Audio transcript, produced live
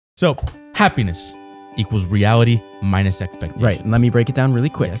So happiness equals reality minus expectations. Right. And let me break it down really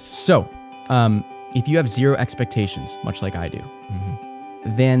quick. Yes. So, if you have zero expectations, much like I do,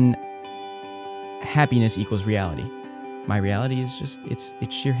 then happiness equals reality. My reality is just, it's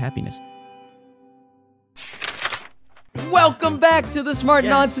sheer happiness. Welcome back to the Smart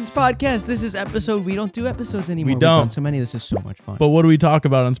Nonsense Podcast. This is episode, we don't do episodes anymore. We don't. We've done so many. This is so much fun. But what do we talk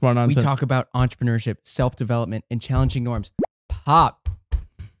about on Smart Nonsense? We talk about entrepreneurship, self-development, and challenging norms. Pop.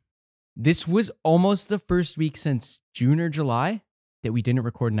 This was almost the first week since June or July that we didn't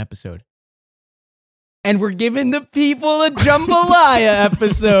record an episode. And we're giving the people a jambalaya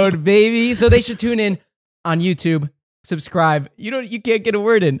episode, baby. So they should tune in on YouTube, subscribe. You can't get a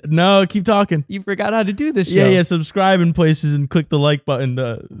word in. No, keep talking. You forgot how to do this show. Yeah, subscribe in places and click the like button,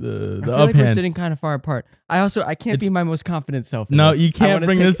 the I feel up like hand. we're sitting kind of far apart. I can't be my most confident self. No, you can't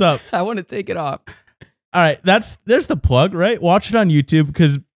bring this up. I want to take it off. All right, there's the plug, right? Watch it on YouTube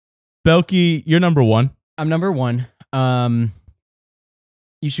because Belky, you're number one. I'm number one.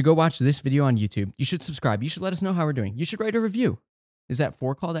 You should go watch this video on YouTube. You should subscribe. You should let us know how we're doing. You should write a review. Is that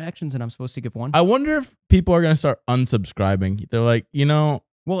 4 call to actions and I'm supposed to give 1? I wonder if people are going to start unsubscribing. They're like,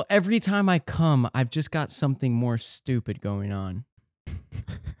 Well, every time I come, I've just got something more stupid going on.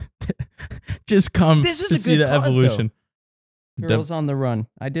 just come This is to a see good the cause, evolution. Girls on the Run.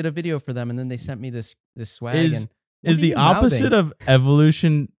 I did a video for them and then they sent me this swag. Is What are the you opposite mouthing? of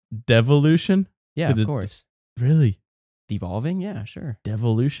evolution devolution? Yeah, 'Cause of it's- course. Really? Devolving? Yeah, sure.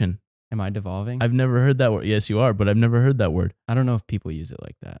 Devolution. Am I devolving? I've never heard that word. Yes, you are, but I've never heard that word. I don't know if people use it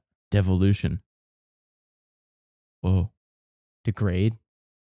like that. Devolution. Whoa. Degrade.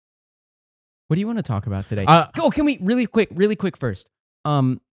 What do you want to talk about today? Can we really quick first?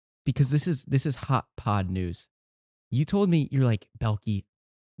 Because this is hot pod news. You told me, you're like, Belky,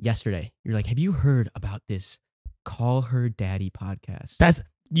 yesterday. You're like, have you heard about this Call Her Daddy podcast?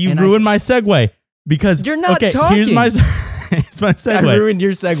 You ruined my segue because you're not talking. Here's my segue. I ruined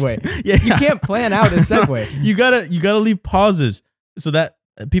your segue. Yeah. You can't plan out a segue. you gotta leave pauses so that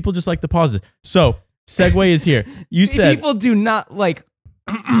people just like the pauses. So segue is here. You said people do not like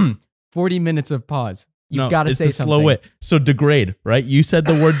 40 minutes of pause. You've got to say the something. slow wit. So degrade, right? You said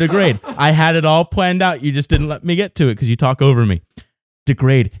the word degrade. I had it all planned out. You just didn't let me get to it because you talk over me.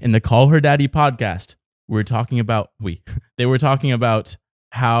 Degrade in the Call Her Daddy podcast. They were talking about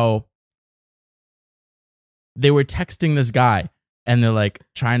how they were texting this guy and they're like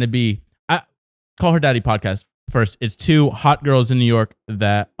trying to be Call Her Daddy podcast. First, it's 2 hot girls in New York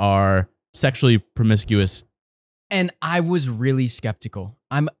that are sexually promiscuous. And I was really skeptical.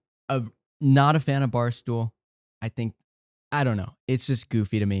 I'm not a fan of Barstool. I don't know. It's just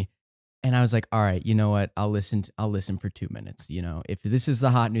goofy to me. And I was like, all right, you know what? I'll listen for 2 minutes. If this is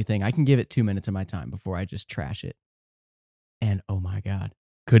the hot new thing, I can give it 2 minutes of my time before I just trash it. And oh my God.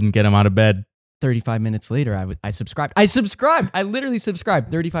 Couldn't get him out of bed. 35 minutes later, I subscribed. I literally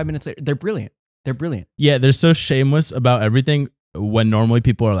subscribed 35 minutes later. They're brilliant. Yeah, they're so shameless about everything when normally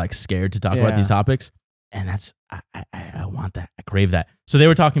people are like scared to talk about these topics. And that's, I want that. I crave that. So they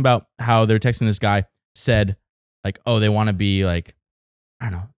were talking about how they were texting this guy, said like, oh, they want to be like,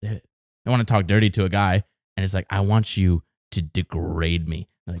 I don't know. They want to talk dirty to a guy. And it's like, I want you to degrade me.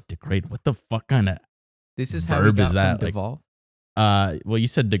 Like, degrade? What the fuck kind of This is verb how we got is that? from devolve? Well, you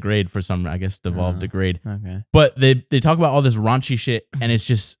said degrade for some, I guess devolve, degrade. Okay. But they talk about all this raunchy shit and it's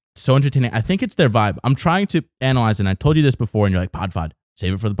just so entertaining. I think it's their vibe. I'm trying to analyze it. And I told you this before and you're like, Podfod,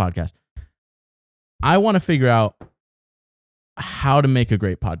 save it for the podcast. I want to figure out how to make a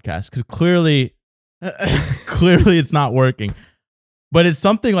great podcast because clearly it's not working. But it's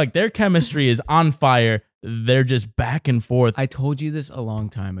something like their chemistry is on fire. They're just back and forth. I told you this a long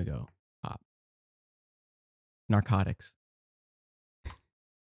time ago. Pop. Narcotics.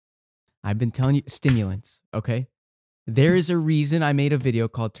 I've been telling you, stimulants, okay? There is a reason I made a video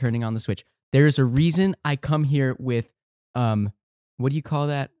called Turning on the Switch. There is a reason I come here with, what do you call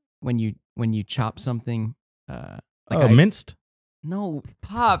that when you chop something? Minced? No,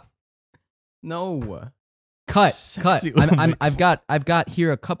 Pop. No. Cut. Sexy I've got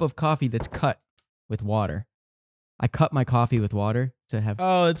here a cup of coffee that's cut with water. I cut my coffee with water to have.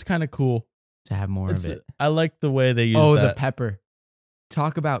 Oh, it's kind of cool. To have more of it. I like the way they use that. The pepper.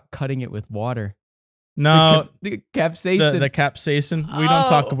 Talk about cutting it with water. No, the capsaicin. The capsaicin. We don't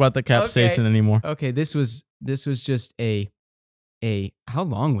talk about the capsaicin anymore. Okay, this was just a. How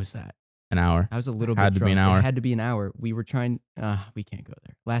long was that? An hour. I was a little bit Had to be an hour. It had to be an hour. We were trying. We can't go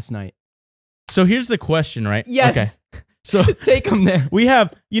there. Last night. So here's the question, right? Yes. Okay. So take them there. We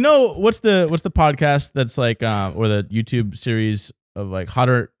have, what's the podcast that's like, or the YouTube series of like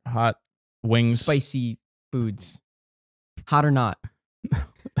hot wings, spicy foods, hot or not.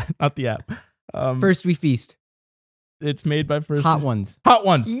 not the app. First We Feast. It's made by First. Hot Ones. Hot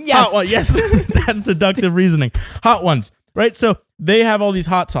Ones. Yes. Hot Ones. Yes. That's deductive reasoning. Hot Ones. Right? So they have all these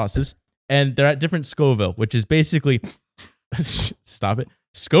hot sauces, and they're at different Scoville, which is basically... Stop it.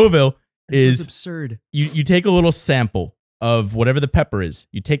 Scoville is absurd. You take a little sample of whatever the pepper is.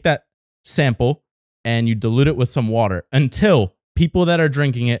 You take that sample, and you dilute it with some water until people that are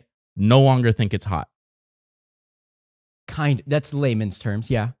drinking it no longer think it's hot. That's layman's terms,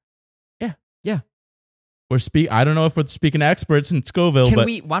 yeah. Yeah. I don't know if we're speaking to experts in Scoville, but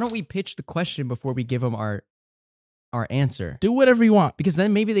why don't we pitch the question before we give them our answer? do whatever you want. Because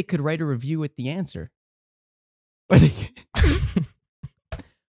then maybe they could write a review with the answer.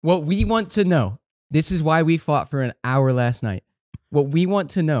 What we want to know, this is why we fought for an hour last night. What we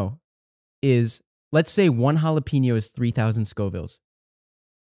want to know is, let's say one jalapeno is 3,000 Scovilles.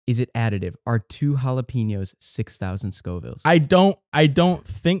 Is it additive? Are 2 jalapenos 6,000 Scovilles? I don't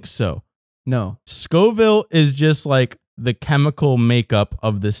think so. No. Scoville is just like the chemical makeup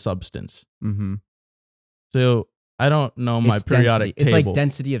of this substance. Mm-hmm. So I don't know my periodic density. table. It's like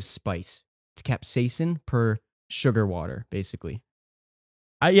density of spice. It's capsaicin per sugar water, basically.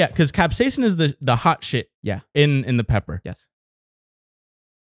 Yeah, because capsaicin is the hot shit. Yeah. In the pepper. Yes.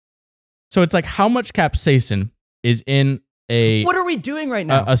 So it's like how much capsaicin is in a... What are we doing right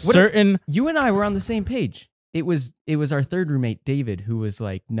now? You and I were on the same page. It was our third roommate, David, who was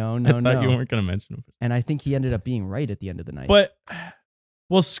like, no. I thought you weren't going to mention him. And I think he ended up being right at the end of the night. But,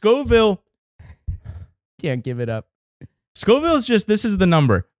 well, Scoville... Can't give it up. Scoville is just, this is the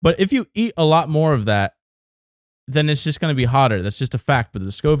number. But if you eat a lot more of that, then it's just going to be hotter. That's just a fact. But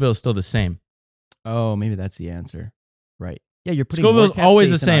the Scoville is still the same. Oh, maybe that's the answer. Right. Yeah, you're putting Scoville is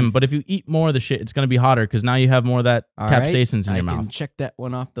always the same, on. but if you eat more of the shit, it's going to be hotter because now you have more of that capsaicins in your mouth. I can check that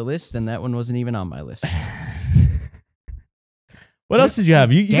one off the list, and that one wasn't even on my list. What else did you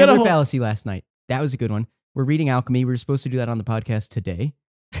have? You got a fallacy last night. That was a good one. We're reading Alchemy. We were supposed to do that on the podcast today.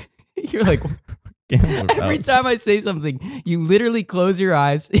 You're like, every time I say something, you literally close your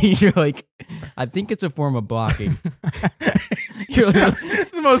eyes. And you're like, I think it's a form of blocking. You're like,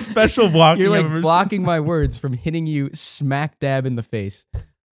 it's the most special blocking. You're I've like ever blocking seen. my words from hitting you smack dab in the face.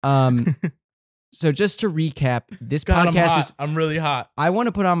 So just to recap, this podcast I'm really hot. I want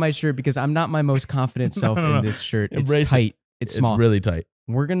to put on my shirt because I'm not my most confident self in this shirt. It's tight. It's small. It's really tight.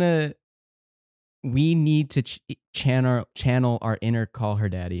 We need to channel our inner call her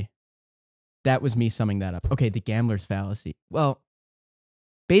daddy. That was me summing that up. Okay, the gambler's fallacy. Well,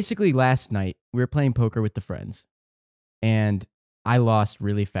 basically last night we were playing poker with the friends and I lost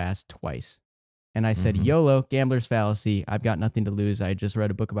really fast twice. And I said, YOLO, gambler's fallacy. I've got nothing to lose. I just read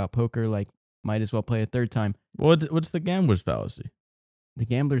a book about poker. Like, might as well play a third time. What's the gambler's fallacy? The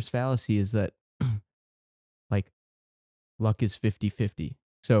gambler's fallacy is that, like, luck is 50-50.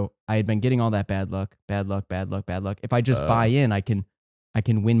 So I had been getting all that bad luck. If I just buy in, I can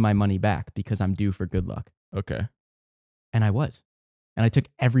win my money back because I'm due for good luck. Okay. And I was. And I took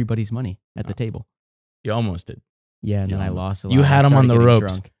everybody's money at the table. You almost did. Yeah, and then I lost a lot. You had them on the ropes.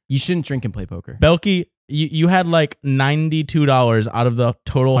 Drunk. You shouldn't drink and play poker. Belky, you had like $92 out of the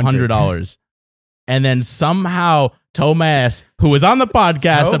total $100. And then somehow Tomas, who was on the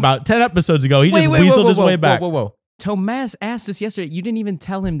podcast about 10 episodes ago, he weaseled his way back. Whoa. Tomas asked us yesterday. You didn't even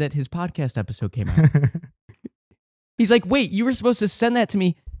tell him that his podcast episode came out. He's like, wait, you were supposed to send that to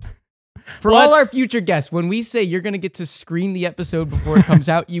me. For all our future guests, when we say you're going to get to screen the episode before it comes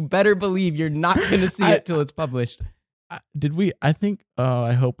out, you better believe you're not going to see it till it's published. Did we? I think,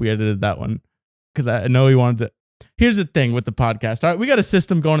 I hope we edited that one because I know he wanted to. Here's the thing with the podcast. All right, we got a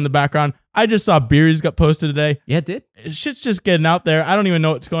system going in the background. I just saw Beery's got posted today. Yeah, it did. Shit's just getting out there. I don't even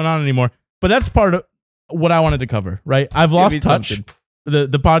know what's going on anymore. But that's part of what I wanted to cover, right? I've lost touch. The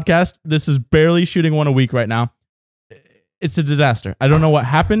podcast, this is barely shooting one a week right now. It's a disaster. I don't know what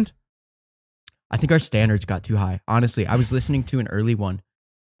happened. I think our standards got too high. Honestly, I was listening to an early one,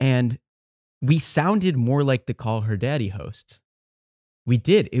 and we sounded more like the Call Her Daddy hosts. We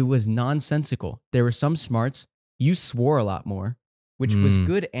did. It was nonsensical. There were some smarts. You swore a lot more, which was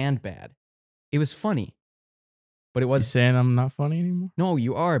good and bad. It was funny, but it was. You saying I'm not funny anymore? No,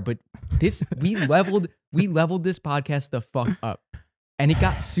 you are. But we leveled this podcast the fuck up, and it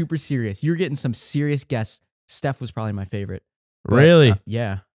got super serious. You're getting some serious guests. Steph was probably my favorite. But, really?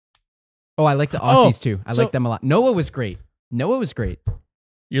 Yeah. Oh, I like the Aussies too. I like them a lot. Noah was great.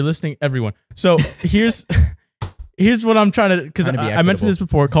 You're listening, everyone. So here's what I'm trying to, because I mentioned this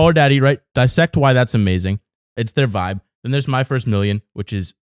before. Call Her Daddy, right? Dissect why that's amazing. It's their vibe. Then there's My First Million, which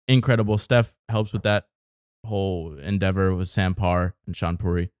is incredible. Steph helps with that whole endeavor with Sam Parr and Sean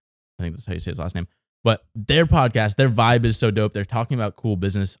Puri. I think that's how you say his last name. But their podcast, their vibe is so dope. They're talking about cool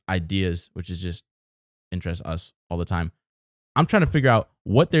business ideas, which is just interests us all the time. I'm trying to figure out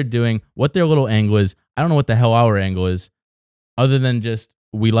what they're doing, what their little angle is. I don't know what the hell our angle is, other than just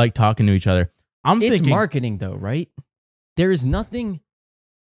we like talking to each other. It's thinking marketing though, right? There is nothing.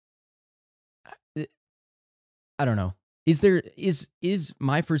 I don't know. Is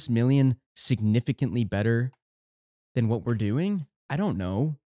My First Million significantly better than what we're doing? I don't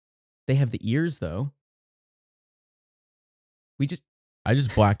know. They have the ears though. I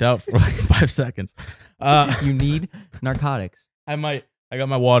just blacked out for like 5 seconds. You need narcotics. I might. I got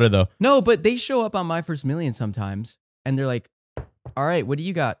my water though. No, but they show up on My First Million sometimes, and they're like, "All right, what do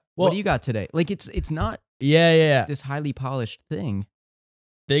you got? Well, what do you got today?" Like it's not yeah. this highly polished thing.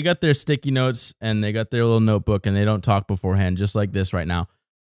 They got their sticky notes and they got their little notebook and they don't talk beforehand, just like this right now.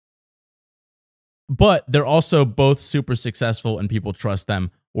 But they're also both super successful and people trust them,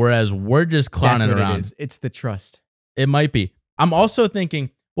 whereas we're just clowning That's what around. It is. It's the trust. It might be. I'm also thinking,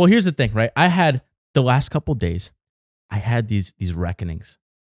 well, here's the thing, right? I had the last couple days, I had these reckonings.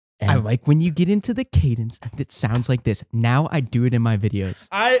 And I like when you get into the cadence that sounds like this. Now I do it in my videos.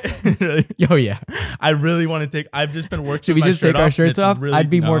 Oh yeah. I really want to take. I've just been working. Should we just take our shirts off? Really,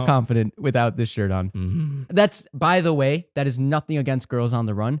 I'd be more confident without this shirt on. Mm-hmm. That's, by the way, that is nothing against girls on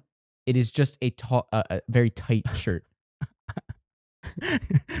the run. It is just a very tight shirt.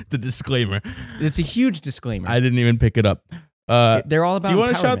 The disclaimer. It's a huge disclaimer. I didn't even pick it up. They're all about. Do you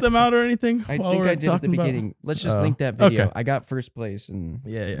want to shout them so out or anything? I think I did at the beginning. Let's just link that video. Okay. I got first place, and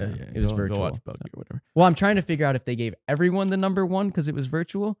Yeah. it was virtual. Go watch Belcaster or whatever. Well, I'm trying to figure out if they gave everyone the number one because it was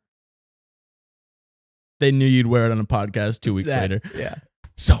virtual. They knew you'd wear it on a podcast 2 weeks later. Yeah.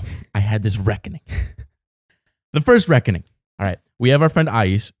 So I had this reckoning. The first reckoning. All right. We have our friend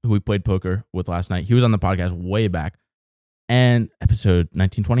Ais, who we played poker with last night. He was on the podcast way back, and episode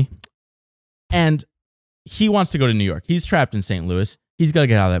 1920. And he wants to go to New York. He's trapped in St. Louis. He's got to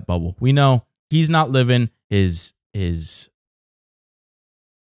get out of that bubble. We know he's not living his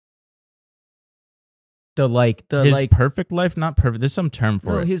perfect life. Not perfect. There's some term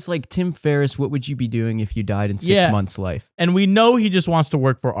for it. His like Tim Ferriss. What would you be doing if you died in 6 months' life? And we know he just wants to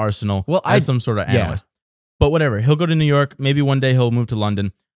work for Arsenal as some sort of analyst. But whatever. He'll go to New York. Maybe one day he'll move to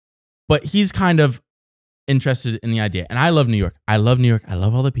London. But he's kind of interested in the idea. And I love New York. I love New York. I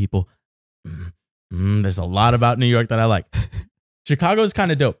love all the people. There's a lot about New York that I like. Chicago is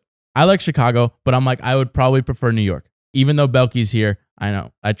kind of dope. I like Chicago, but I'm like, I would probably prefer New York. Even though Belky's here, I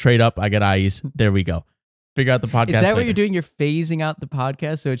know. I trade up. I get Ais. There we go. Figure out the podcast. Is that later. what you're doing? You're phasing out the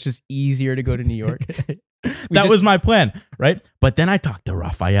podcast so it's just easier to go to New York? That was my plan, right? But then I talked to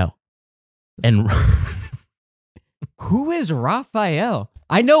Raphael. And who is Raphael?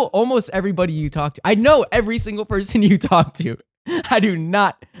 I know almost everybody you talk to. I know every single person you talk to. I do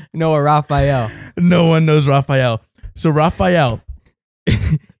not know a Raphael. No one knows Raphael. So Raphael,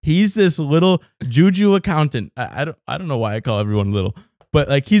 he's this little juju accountant. I don't know why I call everyone little, but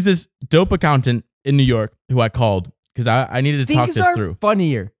like he's this dope accountant in New York who I called because I needed to talk this through. Things are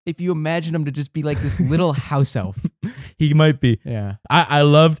funnier if you imagine him to just be like this little house elf. He might be. Yeah. I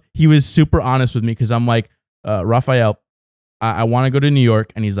loved, he was super honest with me because I'm like, Raphael, I want to go to New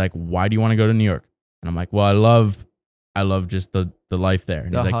York. And he's like, why do you want to go to New York? And I'm like, well, I love just the life there.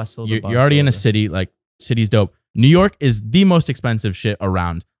 And the he's like, hustle, you're already in a city, like city's dope. New York is the most expensive shit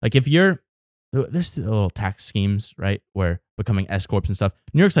around. Like if there's still little tax schemes, right? Where becoming S corps and stuff.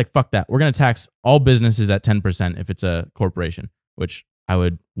 New York's like, fuck that. We're going to tax all businesses at 10% if it's a corporation, which I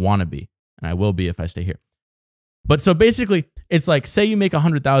would want to be. And I will be if I stay here. But so basically it's like, say you make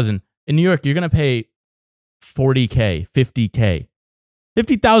 100,000 in New York, you're going to pay 40K, 50K,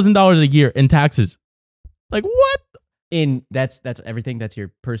 $50,000 a year in taxes. Like what? That's everything. That's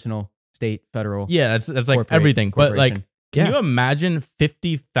your personal, state, federal. Yeah, that's like everything. But like, can you imagine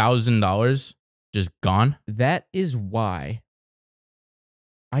 $50,000 just gone? That is why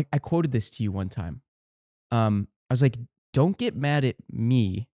I quoted this to you one time. I was like, don't get mad at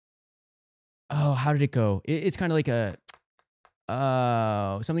me. Oh, how did it go? It's kind of like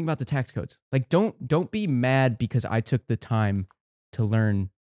something about the tax codes. Like, don't be mad because I took the time to learn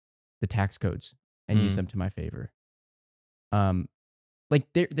the tax codes and use them to my favor. Like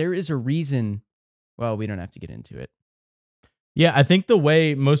there is a reason. Well, we don't have to get into it. Yeah, I think the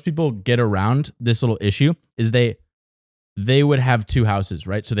way most people get around this little issue is they would have two houses,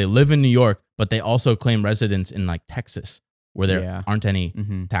 right? So they live in New York, but they also claim residence in like Texas, where there aren't any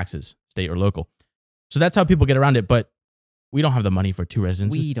taxes, state or local. So that's how people get around it. But we don't have the money for two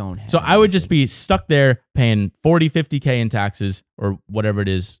residences. We don't have. So I would just be stuck there paying 40, 50K in taxes or whatever it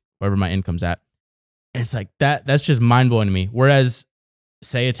is, wherever my income's at. And it's like that's just mind blowing to me. Whereas,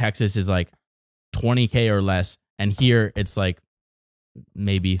 say a Texas is like 20K or less. And here it's like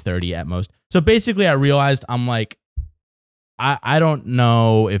maybe 30 at most. So basically I realized I'm like, I don't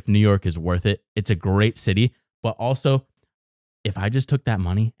know if New York is worth it. It's a great city, but also if I just took that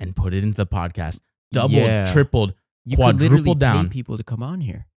money and put it into the podcast, doubled, tripled, you could literally quadrupled down. pay people to come on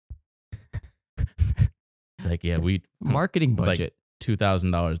here. Like, yeah, we marketing budget. Like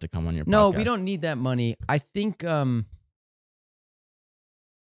 $2,000 to come on your podcast. No, we don't need that money. I think I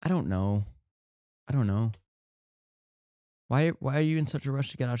don't know. Why are you in such a rush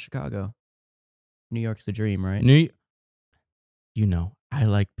to get out of Chicago? New York's the dream, right? I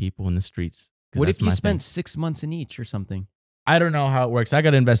like people in the streets. What if you spent 6 months in each or something? I don't know how it works. I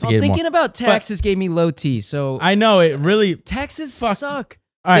got to investigate more. Thinking about taxes gave me low T. So I know it really. Taxes suck.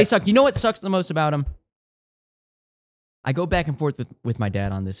 All right. They suck. You know what sucks the most about them? I go back and forth with my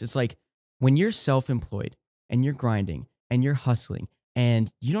dad on this. It's like when you're self-employed and you're grinding and you're hustling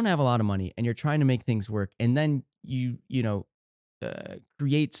and you don't have a lot of money and you're trying to make things work, and then you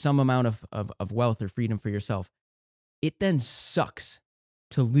create some amount of wealth or freedom for yourself. It then sucks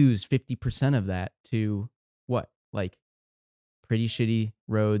to lose 50% of that to what? Like pretty shitty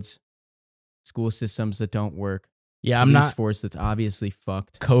roads, school systems that don't work. Yeah, I'm not. Force that's obviously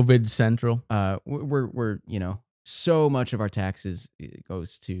fucked. COVID central. We're so much of our taxes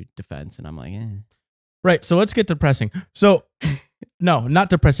goes to defense, and I'm like, Right. So let's get depressing. So no, not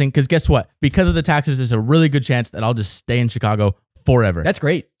depressing, because guess what? Because of the taxes, there's a really good chance that I'll just stay in Chicago forever. That's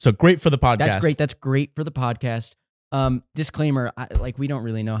great. So great for the podcast. That's great. That's great for the podcast. Disclaimer, we don't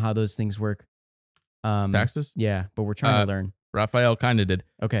really know how those things work. Taxes? Yeah, but we're trying to learn. Raphael kind of did.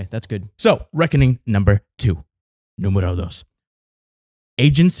 Okay, that's good. So, reckoning number 2. Numero dos.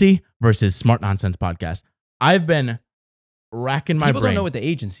 Agency versus Smart Nonsense podcast. I've been racking my brain. People don't know what the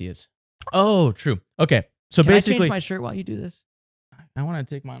agency is. Oh, true. Okay. So Can basically, I change my shirt while you do this? I want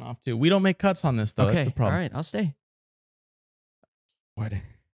to take mine off too. We don't make cuts on this though. Okay. That's the problem. All right, I'll stay. What?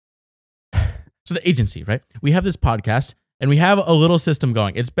 So the agency, right? We have this podcast and we have a little system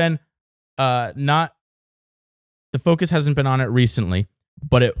going. It's been not, the focus hasn't been on it recently,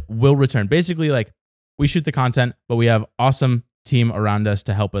 but it will return. Basically, like we shoot the content, but we have awesome team around us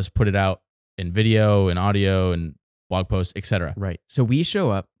to help us put it out in video and audio and blog posts, etc. Right. So we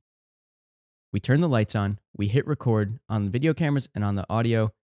show up, we turn the lights on, we hit record on the video cameras and on the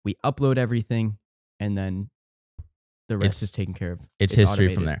audio, we upload everything, and then the rest is taken care of. It's history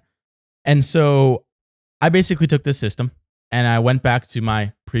automated from there. And so I basically took this system and I went back to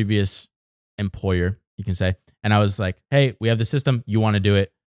my previous employer, you can say, and I was like, hey, we have the system. You want to do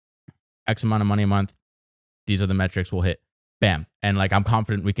it? X amount of money a month. These are the metrics we'll hit. Bam. And like, I'm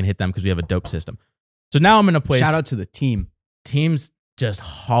confident we can hit them because we have a dope system. So now I'm in a place. Shout out to the team. Team's just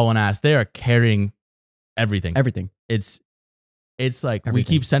hauling ass. They are carrying everything. Everything. It's like we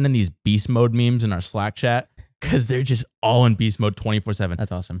keep sending these beast mode memes in our Slack chat because they're just all in beast mode 24/7.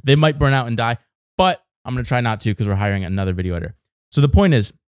 That's awesome. They might burn out and die, but I'm going to try not to because we're hiring another video editor. So the point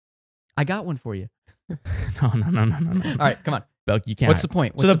is, I got one for you. No. All right, come on. Belk, you can't. What's the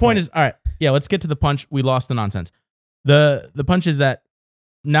point? So the point is, all right, yeah, let's get to the punch. We lost the nonsense. The punch is that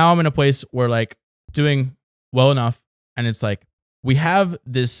now I'm in a place where like doing well enough, and it's like we have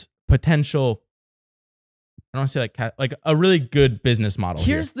this potential, I don't want to say like a really good business model.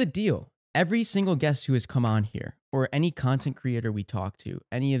 Here's the deal. Every single guest who has come on here, or any content creator we talk to,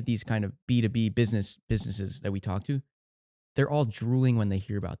 any of these kind of B2B businesses that we talk to, they're all drooling when they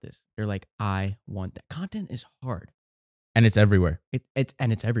hear about this. They're like, I want that. Content is hard. And it's everywhere. It's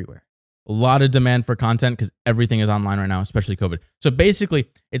everywhere. A lot of demand for content because everything is online right now, especially COVID. So basically,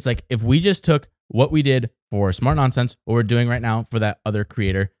 it's like if we just took what we did for Smart Nonsense, what we're doing right now for that other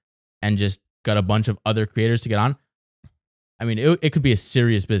creator, and just got a bunch of other creators to get on, I mean, it could be a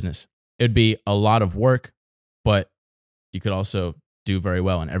serious business. It would be a lot of work, but you could also do very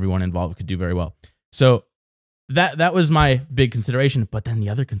well, and everyone involved could do very well. So that was my big consideration. But then the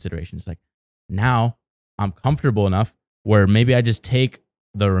other consideration is like, now I'm comfortable enough where maybe I just take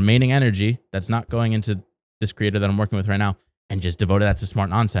the remaining energy that's not going into this creator that I'm working with right now and just devote that to Smart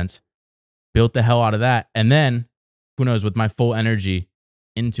Nonsense, built the hell out of that. And then who knows, with my full energy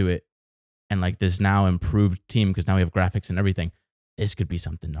into it and like this now improved team, because now we have graphics and everything, this could be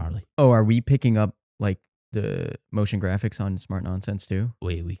something gnarly. Oh, are we picking up like the motion graphics on Smart Nonsense too?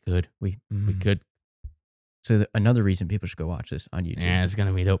 We could. We could. So another reason people should go watch this on YouTube. Yeah, it's going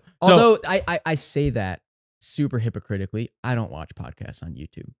to be dope. Although I say that super hypocritically, I don't watch podcasts on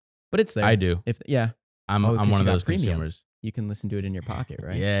YouTube, but it's there. I do. I'm one of those consumers. You can listen to it in your pocket,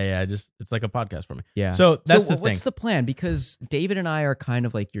 right? Yeah. It's like a podcast for me. Yeah. So that's the thing. What's the plan? Because David and I are kind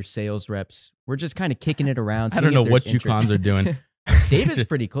of like your sales reps. We're just kind of kicking it around. I don't know what you cons are doing. David's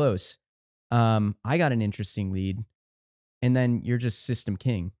pretty close. I got an interesting lead, and then you're just system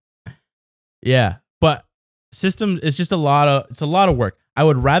king. Yeah, but system is just a lot of work. I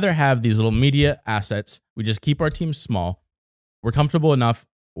would rather have these little media assets. We just keep our team small. We're comfortable enough.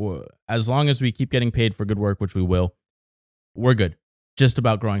 As long as we keep getting paid for good work, which we will, we're good. Just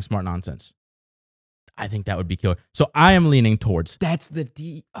about growing smart nonsense. I think that would be killer. So I am leaning towards. That's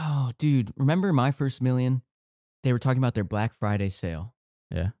oh, dude. Remember my first million? They were talking about their Black Friday sale.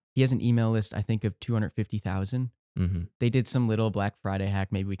 Yeah. He has an email list, I think, of 250,000. Mm-hmm. They did some little Black Friday hack.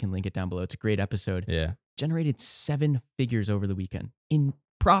 Maybe we can link it down below. It's a great episode. Yeah. Generated 7 figures over the weekend in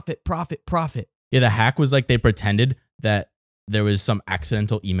profit. Yeah, the hack was like they pretended that there was some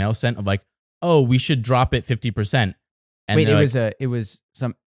accidental email sent of like, oh, we should drop it 50%. And wait,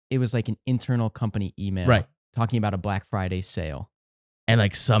 it was like an internal company email, right, talking about a Black Friday sale. And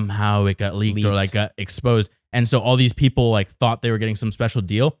like somehow it got leaked or like got exposed. And so all these people like thought they were getting some special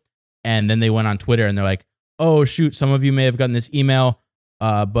deal. And then they went on Twitter and they're like, oh shoot, some of you may have gotten this email,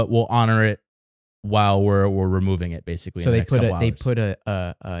 but we'll honor it while we're removing it, basically. So they put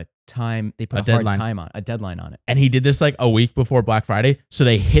a deadline on it. And he did this like a week before Black Friday. So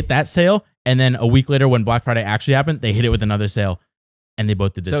they hit that sale, and then a week later, when Black Friday actually happened, they hit it with another sale, and they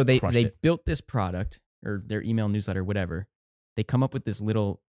both did this. So they built this product or their email newsletter, whatever. They come up with this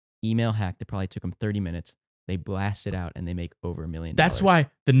little email hack that probably took them 30 minutes. They blast it out and they make over $1 million. That's why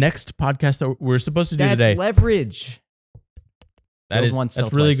the next podcast that we're supposed to do today. That's leverage.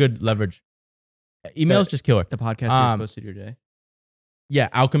 That's really good leverage. Email is just killer. The podcast we're supposed to do today. Yeah,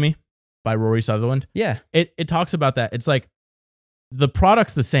 Alchemy by Rory Sutherland. Yeah. It talks about that. It's like the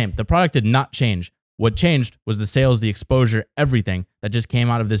product's the same. The product did not change. What changed was the sales, the exposure, everything that just came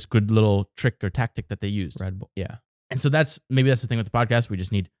out of this good little trick or tactic that they used. Red Bull. Yeah. And so maybe that's the thing with the podcast. We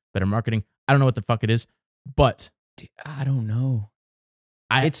just need better marketing. I don't know what the fuck it is, but dude, I don't know.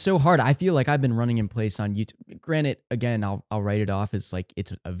 It's so hard. I feel like I've been running in place on YouTube. Granted, again, I'll write it off as like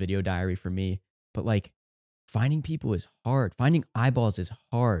it's a video diary for me, but like finding people is hard. Finding eyeballs is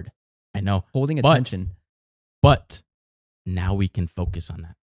hard. I know. Holding attention. But now we can focus on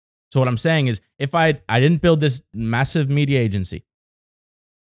that. So what I'm saying is if I didn't build this massive media agency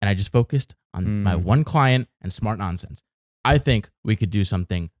and I just focused on my one client and smart nonsense, I think we could do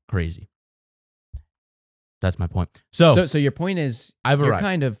something crazy. That's my point. So your point is you're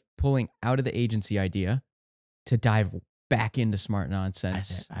kind of pulling out of the agency idea to dive back into smart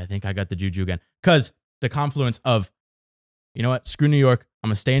nonsense. I think I got the juju again. Because the confluence of, you know what, screw New York. I'm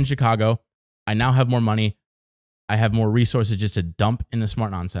going to stay in Chicago. I now have more money. I have more resources just to dump into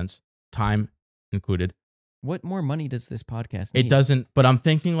smart nonsense, time included. What more money does this podcast need? It doesn't, but I'm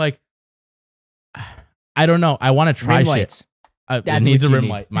thinking like, I don't know. I want to try rim shit. Lights. It needs a rim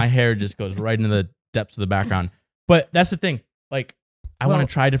light. My hair just goes right into the depths of the background. But that's the thing. Like, I want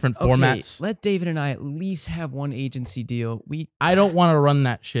to try different formats. Let David and I at least have one agency deal. I don't want to run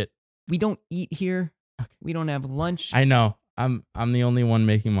that shit. We don't eat here. We don't have lunch. I know. I'm the only one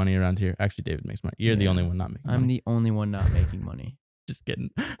making money around here. Actually, David makes money. You're the only one not making money. I'm the only one not making money. Just getting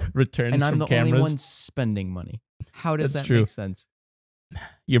returns and I'm from the cameras. only one spending money. How does that make sense?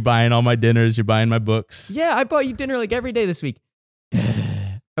 You're buying all my dinners. You're buying my books. Yeah, I bought you dinner like every day this week.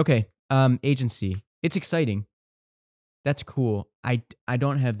 Okay, agency. It's exciting. That's cool. I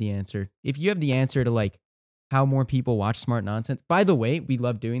don't have the answer. If you have the answer to like how more people watch smart nonsense. By the way, we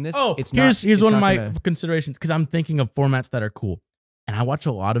love doing this. Oh, here's one of my considerations because I'm thinking of formats that are cool. And I watch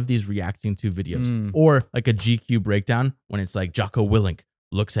a lot of these reacting to videos or like a GQ breakdown when it's like Jocko Willink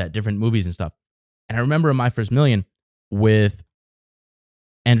looks at different movies and stuff. And I remember in my first million with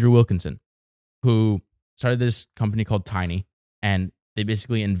Andrew Wilkinson, who started this company called Tiny, and they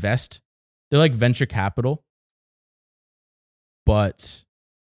basically invest. They're like venture capital, but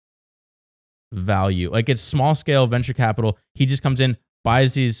value. Like it's small scale venture capital. He just comes in,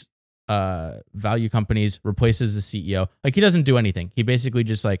 buys these value companies, replaces the CEO. Like he doesn't do anything. He basically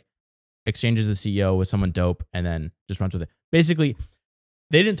just like exchanges the CEO with someone dope and then just runs with it. Basically,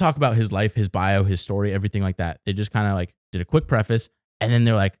 they didn't talk about his life, his bio, his story, everything like that. They just kind of like did a quick preface and then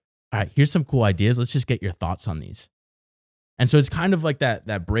they're like, all right, here's some cool ideas. Let's just get your thoughts on these. And so it's kind of like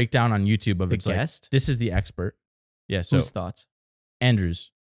that breakdown on YouTube of it's like, this is the expert. Yeah. So whose thoughts?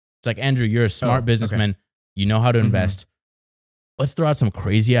 Andrew's. It's like, Andrew, you're a smart businessman. Okay. You know how to invest. Let's throw out some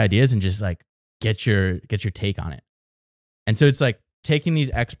crazy ideas and just like get your take on it. And so it's like taking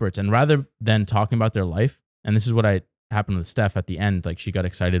these experts and rather than talking about their life, and this is what happened with Steph at the end, like she got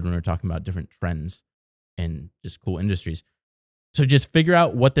excited when we were talking about different trends in just cool industries. So just figure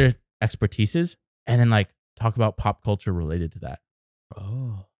out what their expertise is and then like talk about pop culture related to that.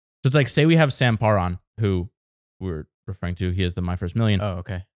 Oh. So it's like, say we have Sam Parr on, who we're referring to, he is the My First Million. Oh,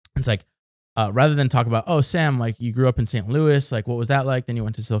 okay. It's like, rather than talk about, oh, Sam, like you grew up in St. Louis, like what was that like? Then you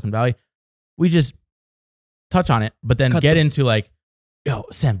went to Silicon Valley. We just touch on it, but then get into like, yo,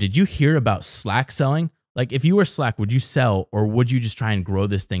 Sam, did you hear about Slack selling? Like if you were Slack, would you sell or would you just try and grow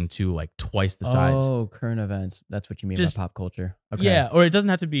this thing to like twice the size? Oh, current events. That's what you mean by pop culture. Okay. Yeah, or it doesn't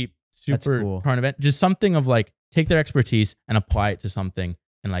have to be super cool. current event. Just something of like take their expertise and apply it to something,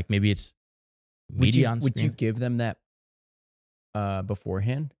 and like maybe it's media on screen. Would you give them that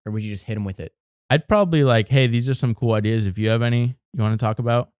beforehand, or would you just hit them with it? I'd probably like, hey, these are some cool ideas. If you have any you want to talk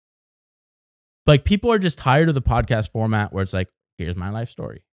about. Like people are just tired of the podcast format where it's like, here's my life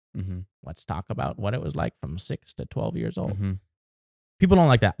story. Mm-hmm. Let's talk about what it was like from 6 to 12 years old. Mm-hmm. People don't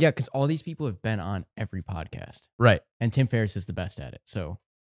like that. Yeah, because all these people have been on every podcast. Right. And Tim Ferriss is the best at it. So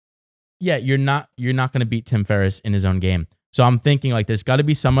yeah, you're not going to beat Tim Ferriss in his own game. So I'm thinking like there's got to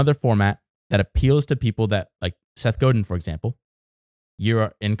be some other format that appeals to people that like Seth Godin, for example.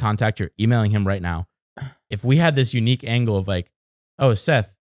 You're in contact, you're emailing him right now. If we had this unique angle of like, oh,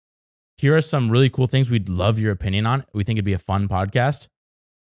 Seth, here are some really cool things we'd love your opinion on. We think it'd be a fun podcast.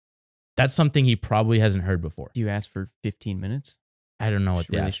 That's something he probably hasn't heard before. Do you ask for 15 minutes? I don't know what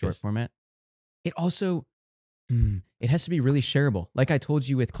the really ask short is. format. It also, it has to be really shareable. Like I told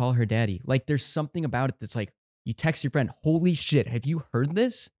you with Call Her Daddy. Like there's something about it that's like, you text your friend, holy shit, have you heard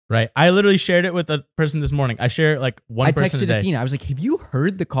this? Right. I literally shared it with a person this morning. I share it like one person a day. I texted Athena. I was like, have you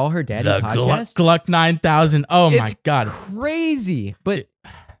heard the Call Her Daddy podcast? Gluck 9000. Oh my God. Crazy. But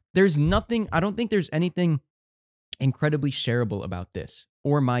there's nothing, I don't think there's anything incredibly shareable about this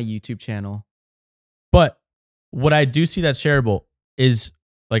or my YouTube channel. But what I do see that's shareable is,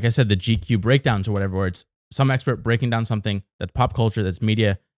 like I said, the GQ breakdowns or whatever, where it's some expert breaking down something that's pop culture, that's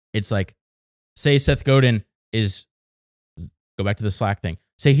media. It's like, say Seth Godin is, go back to the Slack thing.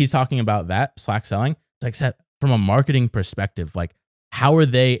 Say he's talking about that, Slack selling. It's like, Seth, from a marketing perspective, like how are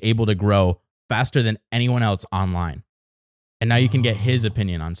they able to grow faster than anyone else online? And now you can get his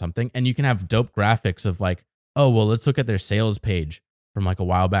opinion on something, and you can have dope graphics of like, oh, well, let's look at their sales page from like a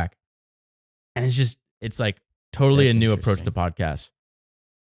while back. And it's like totally a new approach to podcasts.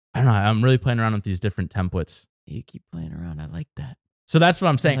 I don't know. I'm really playing around with these different templates. You keep playing around. I like that. So that's what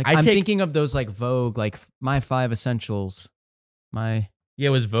I'm saying. Like, I'm thinking of those like Vogue, like my 5 essentials. Yeah,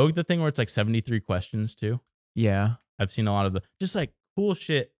 was Vogue the thing where it's like 73 questions too? Yeah. I've seen a lot of the just like cool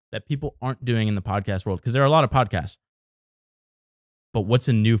shit that people aren't doing in the podcast world, because there are a lot of podcasts. But what's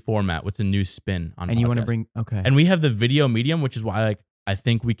a new format? What's a new spin on? And you want to bring And we have the video medium, which is why like I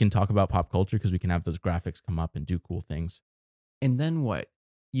think we can talk about pop culture, because we can have those graphics come up and do cool things. And then what?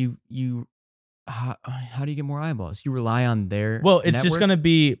 How do you get more eyeballs? You rely on their it's just going to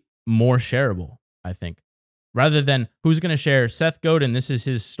be more shareable, I think. Rather than who's going to share Seth Godin, this is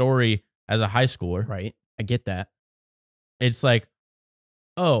his story as a high schooler. Right. I get that. It's like,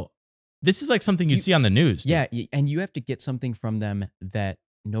 oh, this is like something you'd see on the news. Yeah, and you have to get something from them that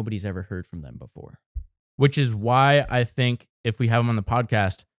nobody's ever heard from them before. Which is why I think if we have them on the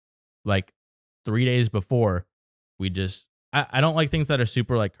podcast, like 3 days before, we just, I don't like things that are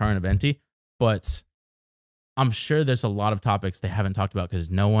super like current eventy, but I'm sure there's a lot of topics they haven't talked about because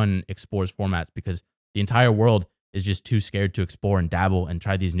no one explores formats, because the entire world is just too scared to explore and dabble and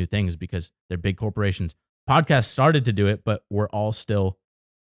try these new things because they're big corporations. Podcasts started to do it, but we're all still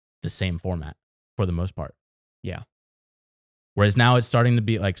the same format for the most part. Yeah. Whereas now it's starting to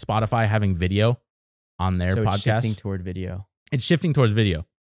be like Spotify having video on their podcast. It's shifting toward video. It's shifting towards video.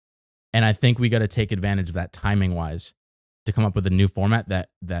 And I think we got to take advantage of that timing wise to come up with a new format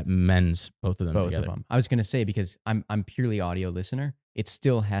that mends both of them together. Both of them. I was going to say, because I'm purely audio listener, it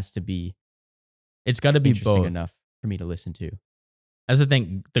still has to be, it's got to be interesting both enough for me to listen to. As the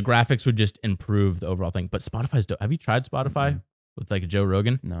thing, the graphics would just improve the overall thing. But Spotify's dope. Have you tried Spotify with like Joe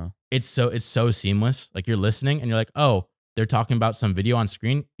Rogan? No. It's so seamless. Like you're listening and you're like, oh, they're talking about some video on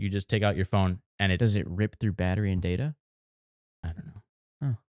screen. You just take out your phone and does it rip through battery and data? I don't know.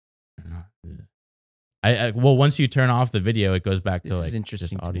 Oh. I don't know. Well, once you turn off the video, it goes back to like is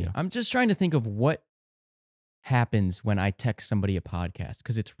interesting just audio. to me. I'm just trying to think of what happens when I text somebody a podcast,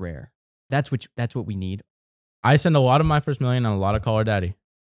 because it's rare. That's what we need. I send a lot of My First Million and a lot of Call Her Daddy.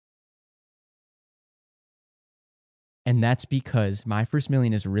 And that's because My First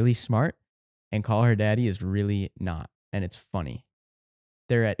Million is really smart and Call Her Daddy is really not. And it's funny.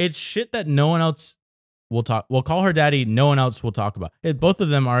 It's shit that no one else will talk. Well, Call Her Daddy, no one else will talk about. Both of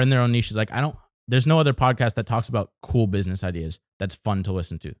them are in their own niches. Like there's no other podcast that talks about cool business ideas that's fun to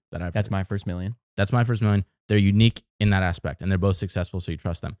listen to That's heard. My First Million. That's My First Million. They're unique in that aspect and they're both successful, so you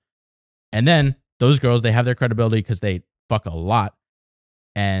trust them. And then those girls, they have their credibility because they fuck a lot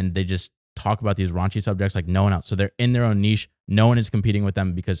and they just talk about these raunchy subjects like no one else. So they're in their own niche. No one is competing with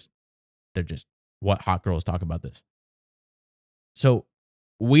them because they're just what hot girls talk about this. So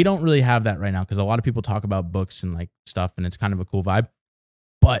we don't really have that right now because a lot of people talk about books and like stuff, and it's kind of a cool vibe.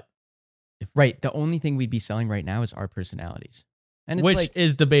 But right, the only thing we'd be selling right now is our personalities, and it's which like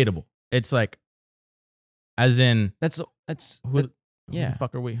is debatable. It's like, as in, who the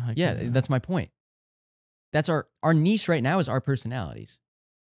fuck are we? Like, that's my point. That's our niche right now is our personalities,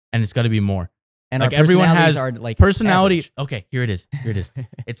 and it's got to be more. And like our everyone has are like personality. average. Okay, here it is.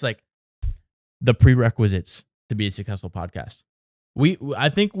 It's like the prerequisites to be a successful podcast. I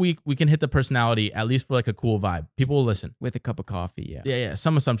think we can hit the personality at least for like a cool vibe. People will listen with a cup of coffee. Yeah.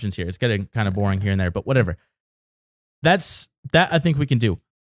 Some assumptions here. It's getting kind of boring here and there, but whatever. That I think we can do.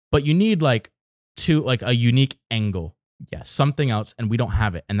 But you need like a unique angle. Yes. Something else, and we don't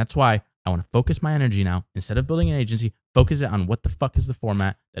have it. And that's why I want to focus my energy now. Instead of building an agency, focus it on what the fuck is the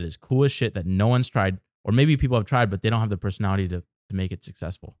format that is cool as shit that no one's tried, or maybe people have tried, but they don't have the personality to make it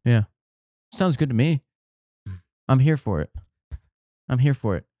successful. Yeah. Sounds good to me. I'm here for it.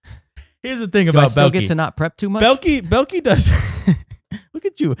 Here's the thing Do about I still Belky. get to not prep too much? Belky does. Look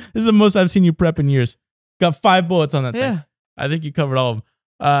at you. This is the most I've seen you prep in years. Got 5 bullets on that thing. I think you covered all of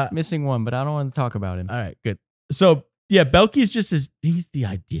them. Missing one, but I don't want to talk about him. All right, good. So, yeah, Belky's just he's the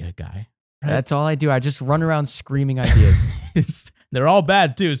idea guy. Right? That's all I do. I just run around screaming ideas. They're all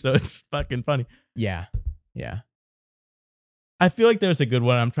bad too, so it's fucking funny. Yeah. I feel like there's a good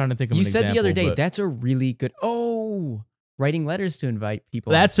one. I'm trying to think of an example. You said the other day, that's a really good... Oh, writing letters to invite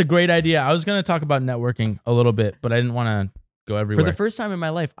people. That's a great idea. I was going to talk about networking a little bit, but I didn't want to go everywhere. For the first time in my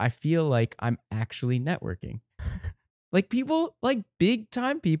life, I feel like I'm actually networking. Like people, like big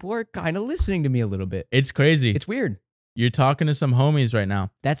time people are kind of listening to me a little bit. It's crazy. It's weird. You're talking to some homies right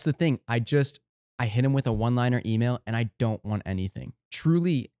now. That's the thing. I hit him with a one-liner email and I don't want anything.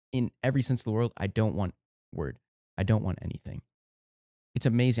 Truly, in every sense of the world, I don't want word. I don't want anything. It's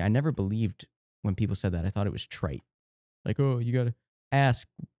amazing. I never believed when people said that. I thought it was trite. Like, oh, you got to ask,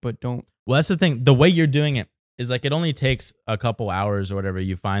 but don't. Well, that's the thing. The way you're doing it is like it only takes a couple hours or whatever.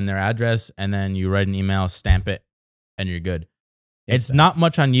 You find their address and then you write an email, stamp it, and you're good. It's not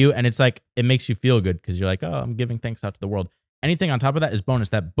much on you, and it's like it makes you feel good because you're like, oh, I'm giving thanks out to the world. Anything on top of that is bonus.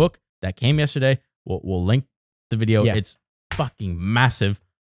 That book that came yesterday, we'll link the video. Yeah. It's fucking massive.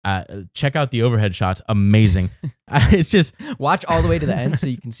 Check out the overhead shots. Amazing. It's just watch all the way to the end so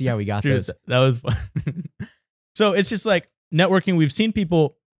you can see how we got those. That was fun. So it's just like networking. We've seen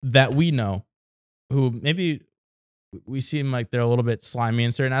people that we know who maybe we seem like they're a little bit slimy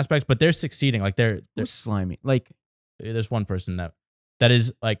in certain aspects, but they're succeeding. Like they're slimy. Like there's one person that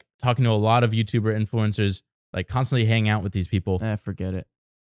is like talking to a lot of YouTuber influencers, like constantly hang out with these people. Forget it.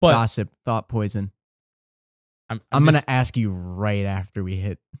 But gossip, thought poison. I'm gonna ask you right after we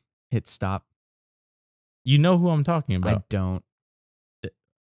hit stop. You know who I'm talking about? I don't.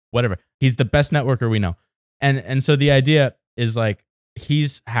 Whatever. He's the best networker we know, and so the idea is like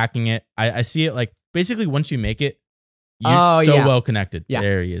he's hacking it. I see it like basically once you make it, you're well connected. Yeah.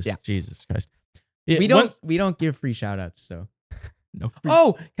 There he is. Yeah. Jesus Christ. We don't give free shout outs, so. No.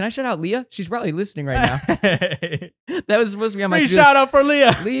 Oh, can I shout out Leah? She's probably listening right now. That was supposed to be on my free shout out for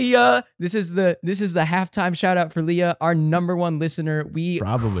Leah. Leah, this is the halftime shout out for Leah, our #1 listener. We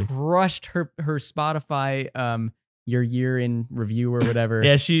probably crushed her Spotify your year in review or whatever.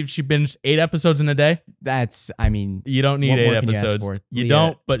 Yeah, she binged 8 episodes in a day. You don't need 8 episodes. You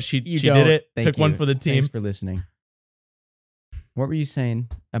don't, but she did it. Took one for the team. Thanks for listening. What were you saying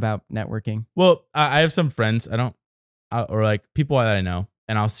about networking? Well, I have some friends. Or like people that I know,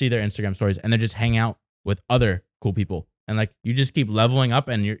 and I'll see their Instagram stories, and they just hang out with other cool people, and like you just keep leveling up,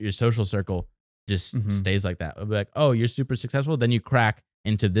 and your social circle just stays like that. It'll be like, oh, you're super successful, then you crack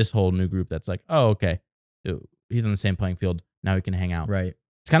into this whole new group that's like, oh, okay, he's on the same playing field. Now we can hang out. Right.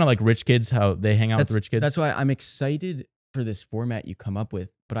 It's kind of like rich kids, how they hang out with rich kids. That's why I'm excited for this format you come up with,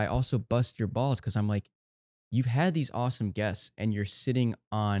 but I also bust your balls because I'm like, you've had these awesome guests, and you're sitting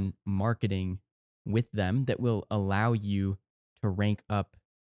on marketing with them that will allow you to rank up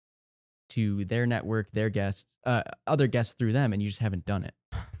to their network, their guests, other guests through them, and you just haven't done it.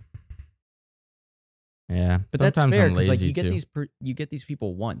 Yeah, but that's fair because like you get these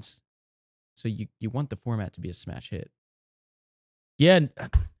people once, so you want the format to be a smash hit. Yeah,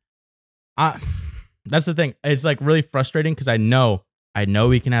 that's the thing. It's like really frustrating because I know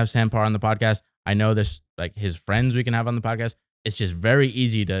we can have Sam Parr on the podcast. I know there's like his friends we can have on the podcast. It's just very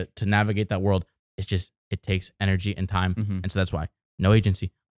easy to navigate that world. It's just, it takes energy and time. And so that's why no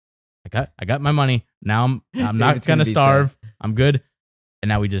agency. I got my money. Now I'm not going to starve. Sad. I'm good. And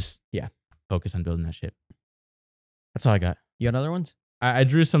now we just focus on building that shit. That's all I got. You got other ones? I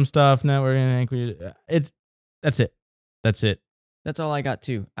drew some stuff. Networking. That's it. That's all I got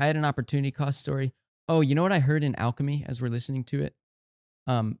too. I had an opportunity cost story. Oh, you know what I heard in Alchemy as we're listening to it?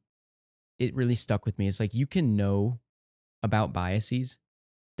 It really stuck with me. It's like you can know about biases.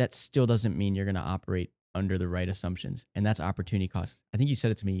 That still doesn't mean you're going to operate under the right assumptions. And that's opportunity cost. I think you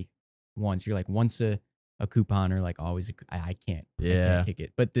said it to me once. You're like, once a coupon or like always, I can't kick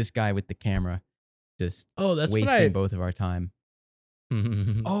it. But this guy with the camera just that's wasting both of our time.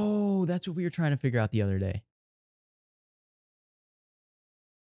 Oh, that's what we were trying to figure out the other day.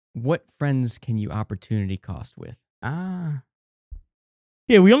 What friends can you opportunity cost with?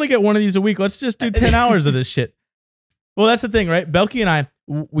 Yeah, we only get one of these a week. Let's just do 10 hours of this shit. Well, that's the thing, right? Belky and I,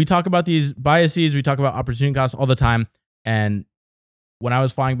 we talk about these biases. We talk about opportunity costs all the time. And when I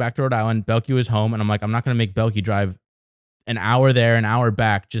was flying back to Rhode Island, Belky was home. And I'm like, I'm not going to make Belky drive an hour there, an hour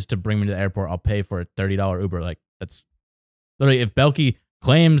back just to bring me to the airport. I'll pay for a $30 Uber. Like, that's literally, if Belky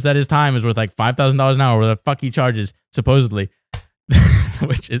claims that his time is worth like $5,000 an hour, where the fuck he charges, supposedly,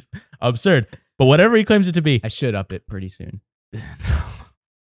 which is absurd. But whatever he claims it to be. I should up it pretty soon.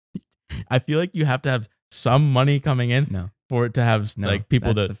 I feel like you have to have some money coming in for it to have like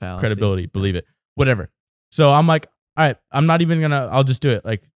people to credibility, believe it, whatever. So I'm like, all right, I'm not even gonna, I'll just do it.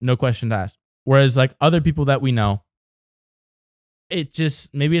 Like, no question to ask. Whereas like other people that we know, it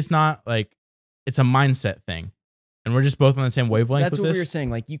just, maybe it's not like, it's a mindset thing. And we're just both on the same wavelength. That's with what this. we were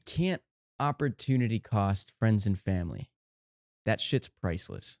saying. Like, you can't opportunity cost friends and family. That shit's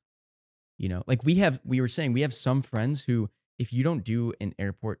priceless. You know, like we were saying, we have some friends who, if you don't do an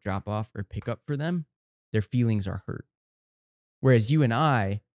airport drop off or pickup for them, their feelings are hurt. Whereas you and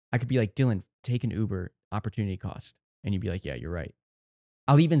I could be like, Dylan, take an Uber, opportunity cost. And you'd be like, yeah, you're right.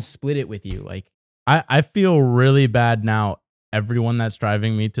 I'll even split it with you. Like, I feel really bad now. Everyone that's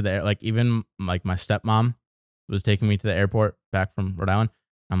driving me to the air, like even like my stepmom was taking me to the airport back from Rhode Island.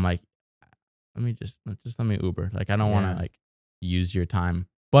 I'm like, let me Uber. Like, I don't want to like use your time.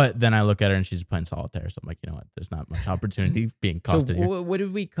 But then I look at her and she's playing solitaire. So I'm like, you know what? There's not much opportunity being costed here. What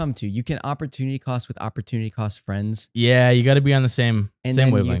did we come to? You can opportunity cost with opportunity cost friends. Yeah, you got to be on the same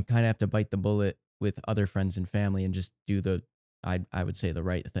wavelength. You kind of have to bite the bullet with other friends and family and just do I would say the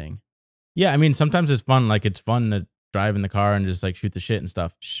right thing. Yeah, I mean, sometimes it's fun. Like, it's fun to drive in the car and just like shoot the shit and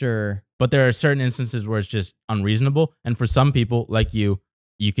stuff. Sure. But there are certain instances where it's just unreasonable. And for some people like you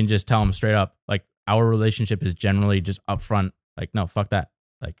can just tell them straight up, like, our relationship is generally just upfront. Like, no, fuck that.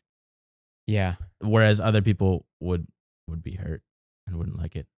 Like, yeah. Whereas other people would be hurt and wouldn't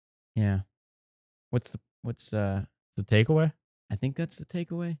like it. Yeah. What's the takeaway? I think that's the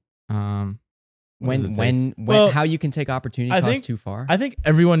takeaway. How you can take opportunity cost too far. I think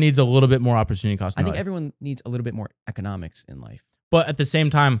everyone needs a little bit more opportunity cost. I think everyone needs a little bit more economics in life. But at the same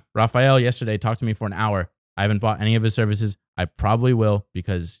time, Raphael yesterday talked to me for an hour. I haven't bought any of his services. I probably will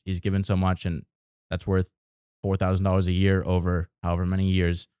because he's given so much, and that's worth $4,000 a year over however many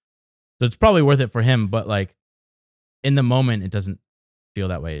years. So it's probably worth it for him. But like, in the moment, it doesn't feel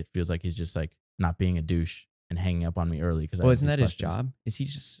that way. It feels like he's just like not being a douche and hanging up on me early. Because isn't that his job? Is he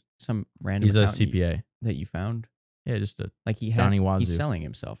just some random? He's a CPA that you found. Yeah, just a like he's selling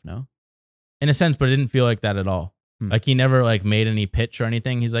himself. No, in a sense, but it didn't feel like that at all. Like, he never like made any pitch or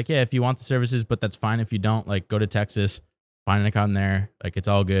anything. He's like, yeah, if you want the services, but that's fine if you don't. Like, go to Texas, find an account there. Like, it's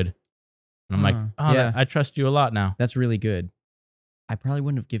all good. And I'm like, I trust you a lot now. That's really good. I probably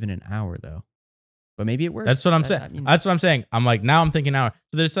wouldn't have given an hour though, but maybe it works. That's what I'm saying. That's what I'm saying. I'm like, now I'm thinking hour.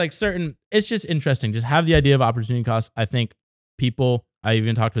 So there's like it's just interesting. Just have the idea of opportunity costs. I think I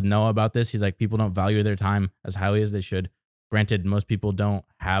even talked with Noah about this. He's like, people don't value their time as highly as they should. Granted, most people don't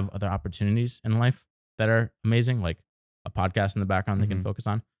have other opportunities in life that are amazing, like a podcast in the background they can focus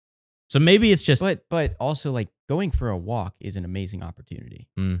on. So maybe it's just, but also like going for a walk is an amazing opportunity.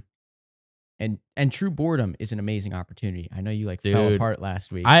 And true boredom is an amazing opportunity. I know you fell apart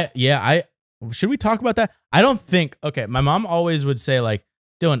last week. Should we talk about that? I don't think, okay, my mom always would say like,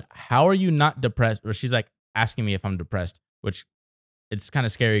 Dylan, how are you not depressed? Or she's like asking me if I'm depressed, which it's kind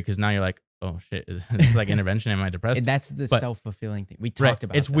of scary because now you're like, oh shit, is this like intervention? Am I depressed? And that's the self-fulfilling thing. We talked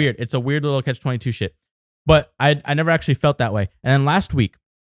about it's that. Weird. It's a weird little catch-22 shit. But I never actually felt that way. And then last week,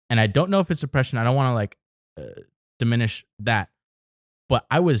 and I don't know if it's depression. I don't want to diminish that. But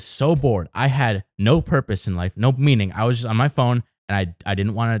I was so bored. I had no purpose in life, no meaning. I was just on my phone, and I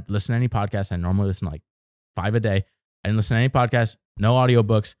didn't want to listen to any podcasts. I normally listen to like 5 a day. I didn't listen to any podcasts, no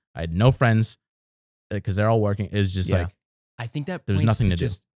audiobooks. I had no friends because they're all working. It was just like, I think that there's nothing to do.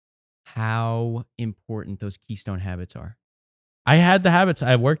 How important those keystone habits are. I had the habits.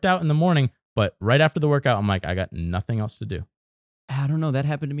 I worked out in the morning, but right after the workout, I'm like, I got nothing else to do. I don't know. That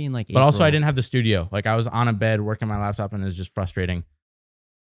happened to me in But also, I didn't have the studio. Like, I was on a bed working my laptop, and it was just frustrating.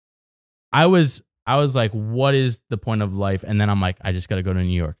 I was I was like, what is the point of life? And then I'm like, I just got to go to New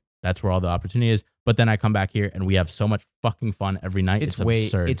York. That's where all the opportunity is. But then I come back here and we have so much fucking fun every night. It's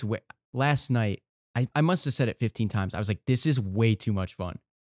absurd. Last night, I must have said it 15 times. I was like, this is way too much fun.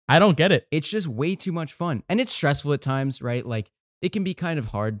 I don't get it. It's just way too much fun. And it's stressful at times, right? Like, it can be kind of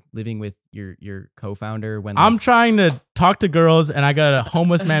hard living with your co-founder when I'm trying to talk to girls and I got a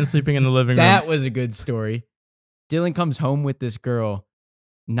homeless man sleeping in the living room. That was a good story. Dylan comes home with this girl,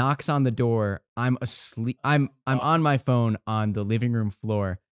 knocks on the door. I'm asleep. I'm on my phone on the living room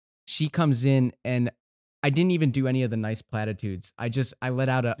floor. She comes in and I didn't even do any of the nice platitudes. I let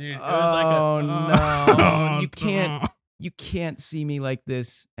out a, Dude, no, you can't see me like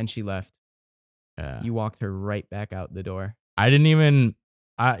this. And she left. Yeah. You walked her right back out the door. I didn't even,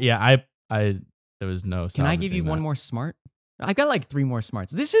 there was no. Can I give you one more smart? I've got like 3 more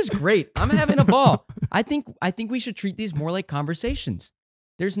smarts. This is great. I'm having a ball. I think we should treat these more like conversations.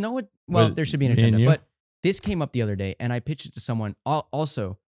 There's no, there should be an agenda, but this came up the other day and I pitched it to someone.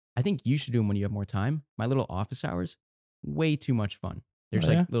 Also, I think you should do them when you have more time. My little office hours, way too much fun. There's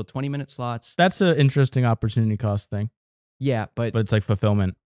little 20-minute slots. That's an interesting opportunity cost thing. Yeah, but it's like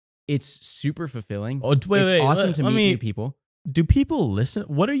fulfillment. It's super fulfilling. Oh, wait, it's awesome to meet new people. Do people listen?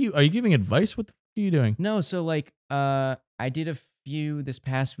 Are you giving advice? What the fuck are you doing? No, so like I did a few this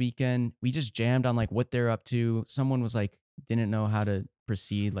past weekend. We just jammed on like what they're up to. Someone was like, didn't know how to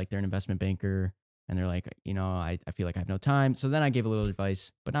proceed. Like they're an investment banker and they're like, I feel like I have no time. So then I gave a little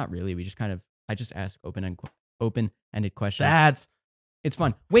advice, but not really. We just I just asked open-ended questions. It's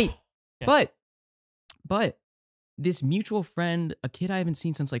fun. Wait, yeah. But this mutual friend, a kid I haven't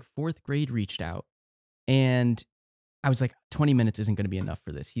seen since like 4th grade, reached out and I was like, 20 minutes isn't going to be enough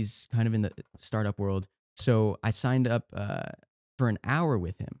for this. He's kind of in the startup world. So I signed up for an hour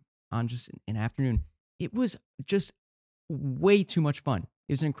with him on just an afternoon. It was just way too much fun.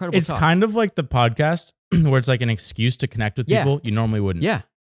 It was an incredible talk. Kind of like the podcast where it's like an excuse to connect with people you normally wouldn't. Yeah.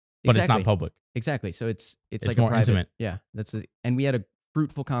 But it's not public. Exactly. So it's like more a private. Intimate. Yeah. And we had a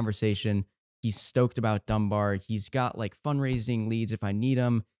fruitful conversation. He's stoked about Dunbar. He's got like fundraising leads if I need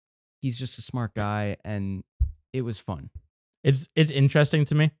them. He's just a smart guy and it was fun. It's interesting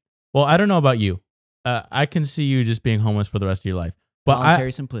to me. Well, I don't know about you. I can see you just being homeless for the rest of your life. But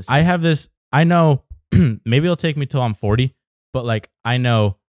voluntary simplicity. I have this. I know maybe it'll take me till I'm 40, but like I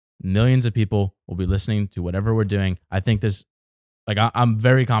know millions of people will be listening to whatever we're doing. I think there's like I'm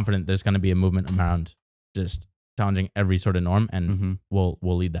very confident there's going to be a movement around just challenging every sort of norm, and we'll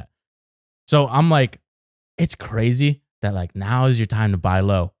lead that. So I'm like, it's crazy that like now is your time to buy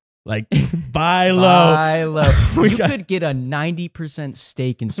low. Like buy low. Buy low. You could get a 90%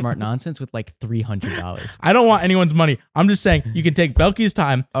 stake in Smart Nonsense with like $300. I don't want anyone's money. I'm just saying you can take Belky's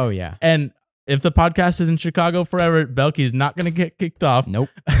time. Oh yeah. And if the podcast is in Chicago forever, Belky's not going to get kicked off. Nope.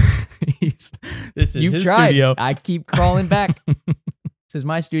 This is You've his tried. studio. I keep crawling back. This is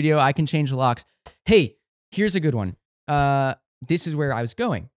my studio. I can change the locks. Hey, here's a good one. This is where I was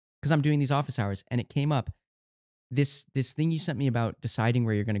going because I'm doing these office hours and it came up. This thing you sent me about deciding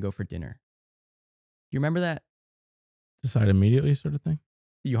where you're going to go for dinner. You remember that? Decide immediately sort of thing?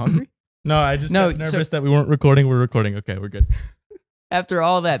 You hungry? No, I just got nervous that we weren't recording. We're recording. Okay, we're good. After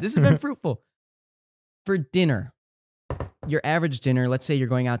all that, this has been fruitful. For dinner, your average dinner, let's say you're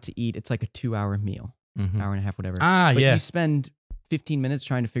going out to eat, it's like a 2-hour meal, hour and a half, whatever. But you spend 15 minutes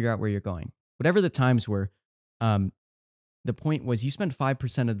trying to figure out where you're going. Whatever the times were, the point was you spend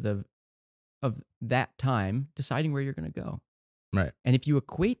 5% of that time deciding where you're going to go. Right. And if you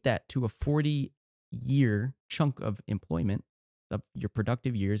equate that to a 40-year chunk of employment, of your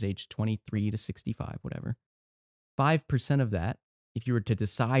productive years, age 23 to 65, whatever, 5% of that, if you were to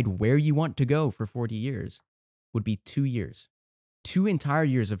decide where you want to go for 40 years, would be 2 years. 2 entire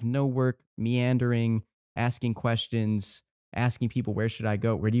years of no work, meandering, asking questions, asking people, where should I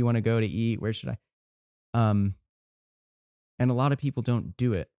go? Where do you want to go to eat? Where should I? And a lot of people don't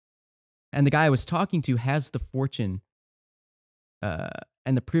do it. And the guy I was talking to has the fortune and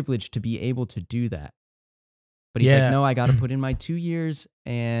the privilege to be able to do that. But he's like, no, I got to put in my 2 years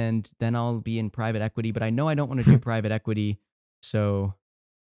and then I'll be in private equity. But I know I don't want to do private equity. So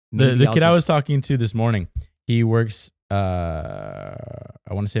the kid I was talking to this morning, he works, I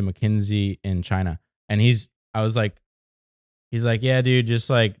want to say McKinsey in China. And he's like, yeah, dude, just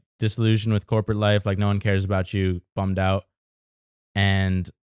like disillusioned with corporate life. Like no one cares about you, bummed out. And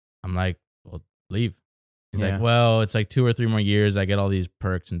I'm like, well, leave. He's like, well, it's like 2 or 3 more years. I get all these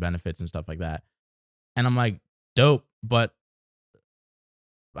perks and benefits and stuff like that. And I'm like, dope. But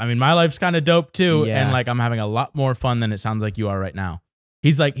I mean, my life's kind of dope too. Yeah. And like, I'm having a lot more fun than it sounds like you are right now.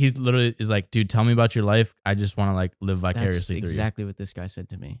 He literally is like, dude, tell me about your life. I just want to like live vicariously through you. Exactly what this guy said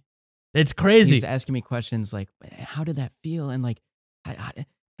to me. It's He crazy. was asking me questions like, how did that feel? And like,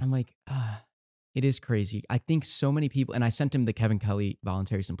 I'm like, it is crazy. I think so many people, and I sent him the Kevin Kelly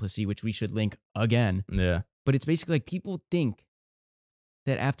Voluntary Simplicity, which we should link again. Yeah. But it's basically like people think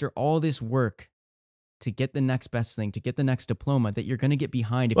that after all this work to get the next best thing, to get the next diploma, that you're going to get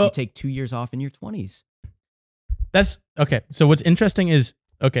behind if you take 2 years off in your 20s. That's okay. So what's interesting is,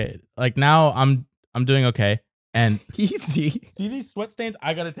 okay, like now I'm doing okay. And Easy. see these sweat stains?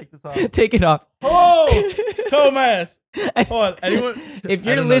 I got to take this off. Take it off. Oh, Thomas. Hold on. Anyone? If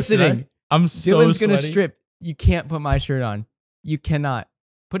you're listening, I'm so Dylan's sweaty. going to strip. You can't put my shirt on. You cannot.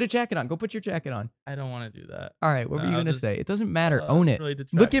 Put a jacket on. Go put your jacket on. I don't want to do that. All right. What were you going to say? It doesn't matter. Own it. Really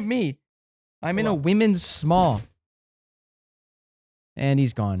Look at me. I'm in a women's small. And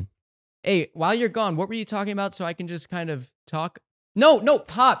he's gone. Hey, while you're gone, what were you talking about so I can just kind of talk? No,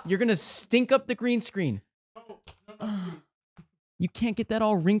 Pop. You're going to stink up the green screen. No. You can't get that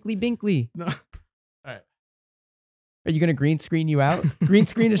all wrinkly binkly. No. All right. Are you going to green screen you out? Green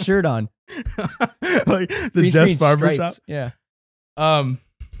screen a shirt on. Like the Green Jeff's screen barbershop? stripes. Yeah.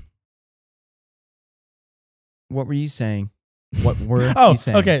 What were you saying? What were you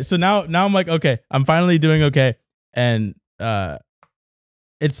saying? Okay. So now I'm like, okay, I'm finally doing okay. And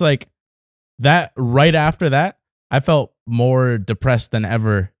it's like that right after that, I felt more depressed than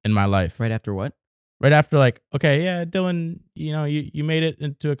ever in my life. Right after what? Right after, like, okay, yeah, Dylan, you made it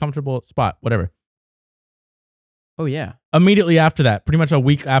into a comfortable spot, whatever. Oh, yeah. Immediately after that, pretty much a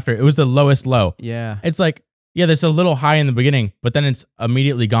week after, it was the lowest low. Yeah. It's like, yeah, there's a little high in the beginning, but then it's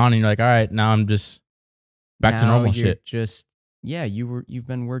immediately gone, and you're like, all right, now I'm just back to normal shit. You've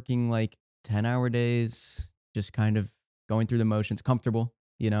been working like 10-hour days, just kind of going through the motions, comfortable,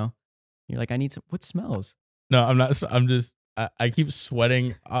 You're like, I need some, what smells? No, I'm not. I'm just, I keep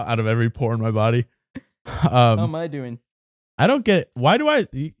sweating out of every pore in my body. How am I doing? I don't get, why do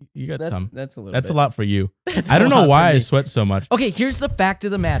you got some? That's a little That's bit. a lot for you. I don't know why I sweat so much. Okay, here's the fact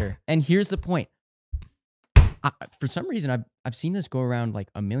of the matter, and here's the point. For some reason, I've seen this go around like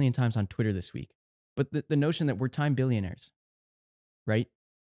a million times on Twitter this week, but the notion that we're time billionaires, right?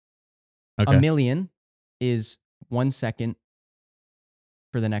 Okay. A million is 1 second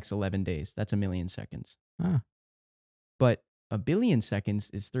for the next 11 days. That's a million seconds. Ah. But a billion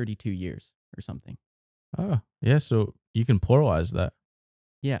seconds is 32 years or something. Oh, yeah. So you can pluralize that.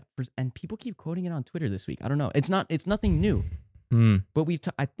 Yeah, and people keep quoting it on Twitter this week. I don't know. It's nothing new. But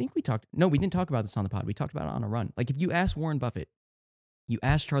I think we talked. No, we didn't talk about this on the pod. We talked about it on a run. Like if you ask Warren Buffett, you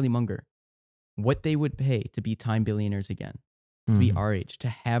ask Charlie Munger, what they would pay to be time billionaires again, to be our age, to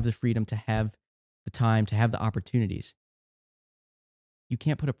have the freedom, to have the time, to have the opportunities. You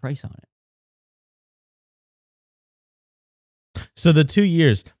can't put a price on it. So the 2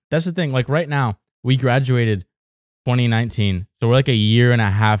 years, that's the thing. Like right now, we graduated 2019. So we're like a year and a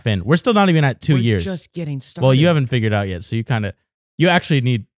half in. We're still not even at 2 years. We're just getting started. Well, you haven't figured out yet. So you actually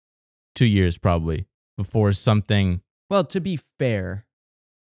need 2 years probably before something. Well, to be fair,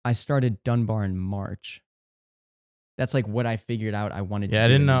 I started Dunbar in March. That's like what I figured out I wanted to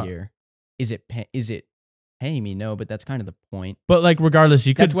do in a year. Is it paying me? No, but that's kind of the point. But like regardless,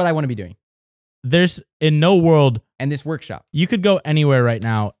 that's what I want to be doing. There's in no world. And this workshop. You could go anywhere right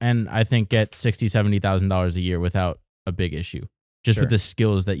now and I think get $60,000, $70,000 a year without a big issue, just with the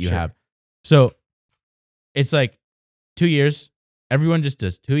skills that you have. So it's like 2 years. Everyone just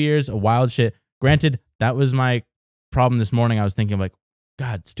does 2 years of wild shit. Granted, that was my problem this morning. I was thinking like,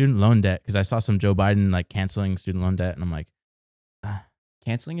 God, student loan debt. Because I saw some Joe Biden like canceling student loan debt. And I'm like,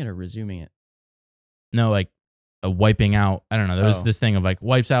 canceling it or resuming it? No, like wiping out. I don't know. There was this thing of like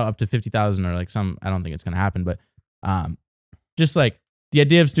wipes out up to 50,000 or like some, I don't think it's going to happen. But just like the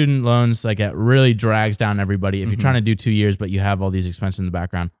idea of student loans, like it really drags down everybody. If you're trying to do 2 years, but you have all these expenses in the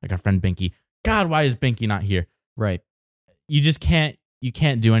background, like our friend Binky. God, why is Binky not here? Right. You just can't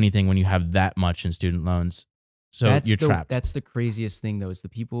do anything when you have that much in student loans. So you're trapped. That's the craziest thing though, is the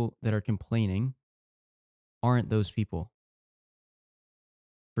people that are complaining aren't those people.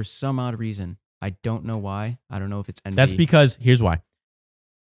 For some odd reason. I don't know why. I don't know if it's envy. That's because, here's why.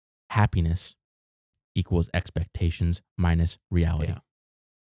 Happiness equals expectations minus reality. Yeah.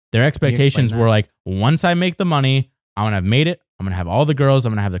 Their expectations were like, once I make the money, I'm going to have made it. I'm going to have all the girls.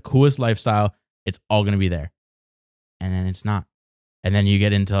 I'm going to have the coolest lifestyle. It's all going to be there. And then it's not. And then you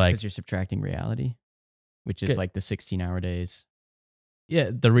get into like... Because you're subtracting reality, which is like the 16-hour days.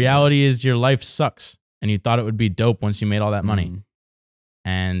 Yeah, the reality is your life sucks. And you thought it would be dope once you made all that money.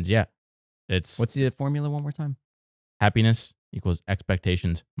 And yeah, it's... What's the formula one more time? Happiness equals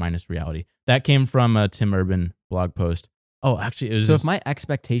expectations minus reality. That came from a Tim Urban blog post. Oh, actually, it was... So if my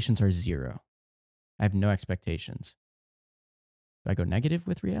expectations are 0, I have no expectations. Do I go negative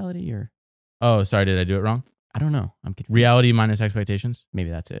with reality or? Oh, sorry. Did I do it wrong? I don't know. I'm confused. Reality minus expectations. Maybe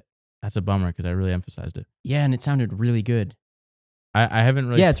that's it. That's a bummer because I really emphasized it. Yeah, and it sounded really good. I haven't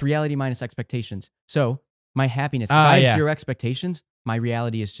really. Yeah, it's reality minus expectations. So my happiness, if I have 0 expectations, my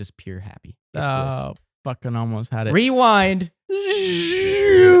reality is just pure happy. It's bliss. Fucking almost had it. Rewind.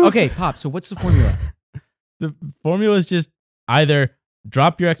 Okay, Pop. So what's the formula? The formula is just either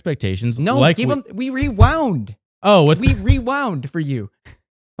drop your expectations. No, like we rewound. Oh, we rewound for you.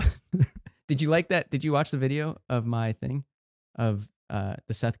 Did you like that? Did you watch the video of my thing of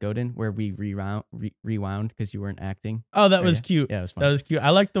the Seth Godin where we rewound because you weren't acting? Oh, that was cute. Yeah, it was fun. That was cute. I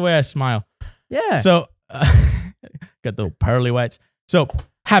like the way I smile. Yeah. So got the pearly whites. So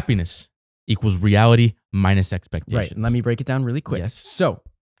happiness equals reality minus expectations. Right. Let me break it down really quick. Yes. So,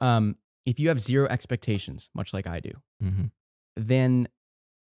 if you have 0 expectations, much like I do, then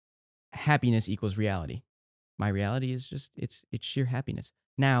happiness equals reality. My reality is just it's sheer happiness.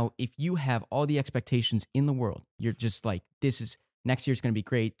 Now, if you have all the expectations in the world, you're just like, next year's going to be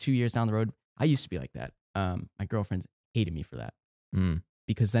great. 2 years down the road, I used to be like that. My girlfriends hated me for that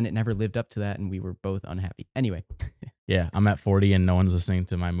because then it never lived up to that, and we were both unhappy. Anyway. Yeah, I'm at 40 and no one's listening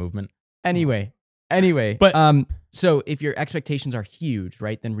to my movement. Anyway, but so if your expectations are huge,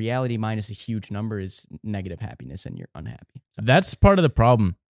 right, then reality minus a huge number is negative happiness, and you're unhappy. So. That's part of the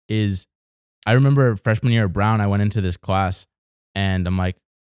problem. Is I remember freshman year at Brown, I went into this class, and I'm like,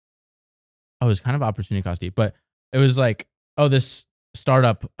 oh, it was kind of opportunity cost deep, but it was like, oh, this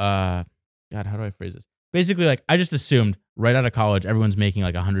startup. God, how do I phrase this? Basically, like I just assumed right out of college, everyone's making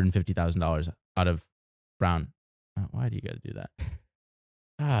like $150,000 out of Brown. Why do you got to do that?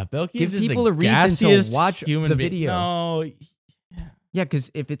 Belky Give is people the a reason to watch the video. No. Yeah, because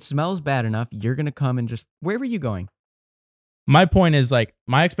if it smells bad enough, you're going to come and just, where were you going? My point is like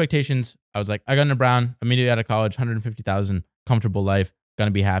my expectations, I was like, I got into Brown, immediately out of college, 150,000, comfortable life, going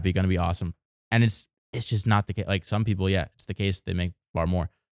to be happy, going to be awesome. And it's just not the case. Like some people, yeah, it's the case. They make far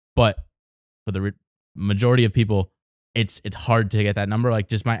more. But for the majority of people, it's hard to get that number. Like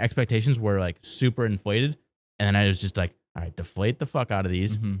just my expectations were like super inflated. And then I was just like, all right, deflate the fuck out of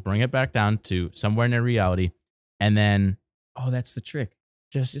these, bring it back down to somewhere near reality. And then. Oh, that's the trick.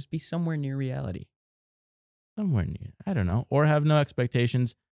 Just be somewhere near reality. Somewhere near. I don't know. Or have no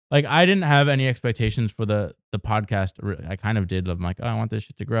expectations. Like I didn't have any expectations for the podcast. I kind of did. I'm like, oh, I want this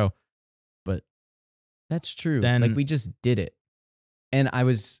shit to grow. But. That's true. Then, like we just did it. And I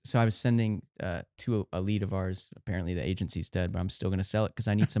was sending to a lead of ours. Apparently the agency's dead, but I'm still going to sell it because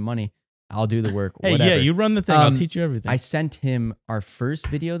I need some money. I'll do the work. Hey, whatever. Yeah, you run the thing. I'll teach you everything. I sent him our first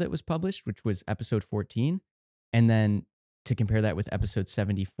video that was published, which was episode 14. And then to compare that with episode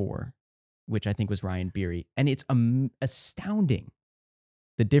 74, which I think was Ryan Beery. And it's astounding,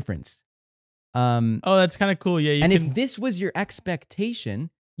 the difference. Oh, that's kind of cool. Yeah. If this was your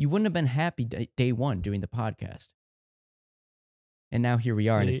expectation, you wouldn't have been happy day one doing the podcast. And now here we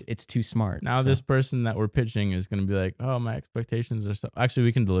are, and it's too smart. Now this person that we're pitching is going to be like, oh, my expectations are so... Actually,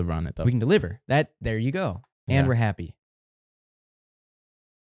 we can deliver on it, though. We can deliver. There you go. And we're happy.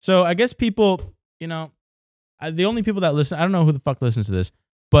 So I guess people, the only people that listen, I don't know who the fuck listens to this,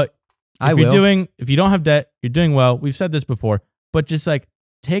 but if you don't have debt, you're doing well. We've said this before, but just like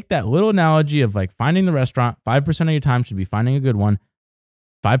take that little analogy of like finding the restaurant. 5% of your time should be finding a good one.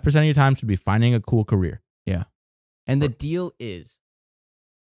 5% of your time should be finding a cool career. Yeah. And the deal is,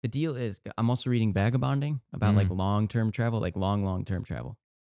 I'm also reading Vagabonding about like long-term travel, like long-term travel,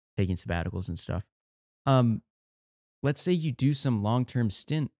 taking sabbaticals and stuff. Let's say you do some long-term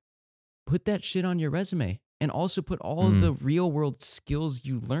stint, put that shit on your resume and also put all of the real world skills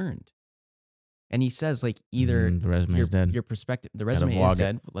you learned. And he says like either the resume is dead. Your prospective, the resume is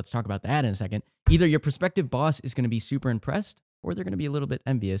dead. Let's talk about that in a second. Either your prospective boss is going to be super impressed or they're going to be a little bit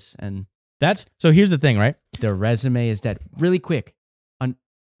envious. And so here's the thing, right? The resume is dead. Really quick.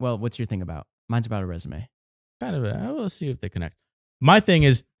 Well, what's your thing about? Mine's about a resume. Kind of. We'll see if they connect. My thing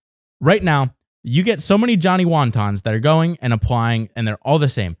is, right now, you get so many Johnny Wontons that are going and applying, and they're all the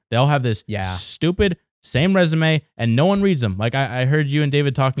same. They all have this stupid same resume, and no one reads them. Like I heard you and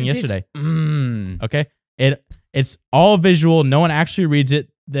David talking yesterday. Okay, it's all visual. No one actually reads it.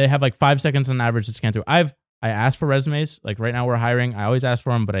 They have like 5 seconds on average to scan through. I asked for resumes. Like right now, we're hiring. I always ask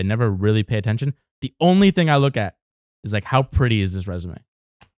for them, but I never really pay attention. The only thing I look at is like how pretty is this resume.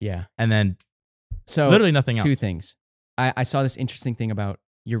 Yeah. And then literally nothing else. Two things. I saw this interesting thing about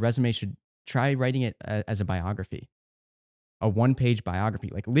your resume should try writing it as a biography, a 1-page biography,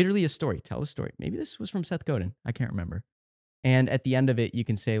 like literally a story. Tell a story. Maybe this was from Seth Godin. I can't remember. And at the end of it, you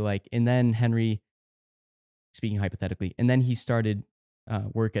can say like, and then Henry, speaking hypothetically, and then he started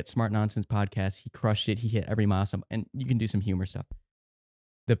work at Smart Nonsense Podcast. He crushed it. He hit every milestone, and you can do some humor stuff.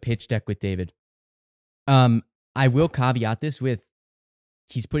 The pitch deck with David. I will caveat this with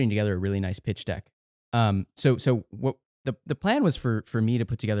he's putting together a really nice pitch deck. So what the plan was for me to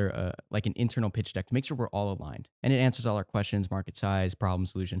put together like an internal pitch deck to make sure we're all aligned and it answers all our questions, market size, problem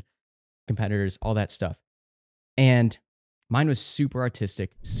solution, competitors, all that stuff. And mine was super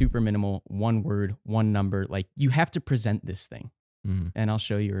artistic, super minimal, one word, one number. Like you have to present this thing. And I'll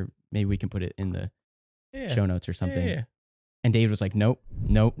show you, or maybe we can put it in the show notes or something. Yeah. And David was like, nope.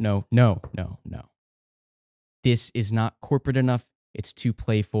 This is not corporate enough. It's too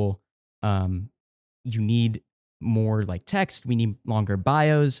playful. You need more like text. We need longer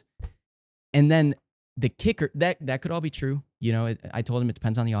bios. And then the kicker, that could all be true. You know, I told him it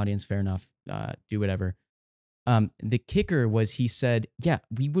depends on the audience. Fair enough. Do whatever. The kicker was he said, yeah,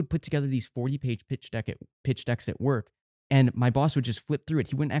 we would put together these 40-page pitch decks at work. And my boss would just flip through it.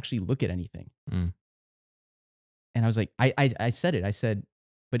 He wouldn't actually look at anything. And I was like, I said it. I said,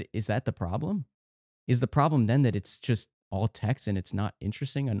 but is that the problem? Is the problem then that it's just all text and it's not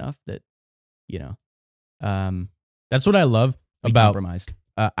interesting enough that, you know? That's what I love about compromised.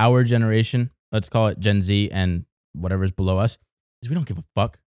 Our generation. Let's call it Gen Z and whatever's below us. Is we don't give a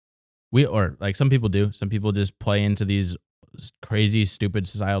fuck. Or like some people do. Some people just play into these crazy, stupid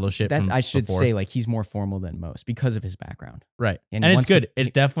societal shit. I should say like he's more formal than most because of his background. Right. And it's good.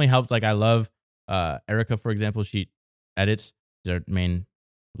 It's definitely helped. Like I love Erica, for example. She edits, their main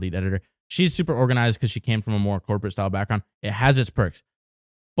lead editor. She's super organized because she came from a more corporate style background. It has its perks.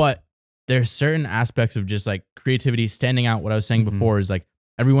 But there's certain aspects of just like creativity standing out. What I was saying before is like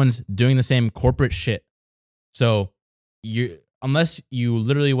everyone's doing the same corporate shit. So unless you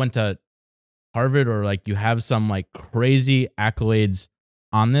literally went to Harvard or like you have some like crazy accolades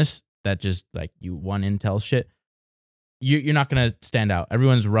on this that just like you won Intel shit, you're not going to stand out.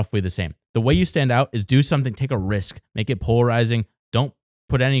 Everyone's roughly the same. The way you stand out is do something, take a risk, make it polarizing. Don't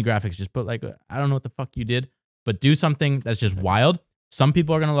put any graphics. Just put like, I don't know what the fuck you did, but do something that's just wild. Some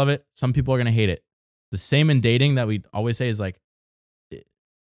people are going to love it. Some people are going to hate it. The same in dating that we always say is like,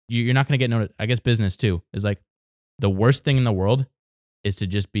 you're not going to get noticed. I guess business too is like the worst thing in the world is to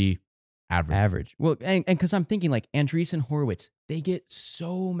just be average. Well, and because I'm thinking like Andreessen Horowitz, they get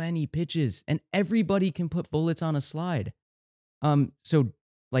so many pitches and everybody can put bullets on a slide. So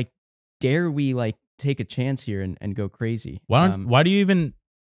like, dare we like take a chance here and go crazy? Why do you even,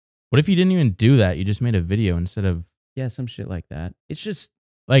 what if you didn't even do that? You just made a video instead of. Yeah, some shit like that. It's just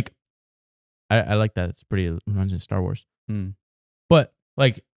like, I like that. It's pretty, it reminds me of Star Wars. But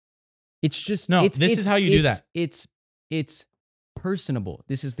like, it's just, this is how you do that. It's personable.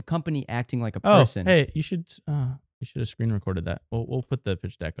 This is the company acting like a person. Hey, you should have screen recorded that. We'll put the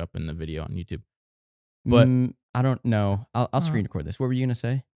pitch deck up in the video on YouTube. But I don't know. I'll screen record this. What were you gonna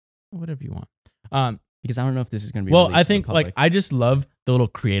say? Whatever you want. Because I don't know if this is gonna be. Well, I think like I just love the little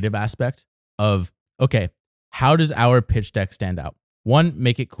creative aspect of okay, how does our pitch deck stand out? One,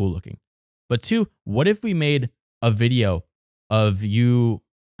 make it cool looking. But two, what if we made a video of you?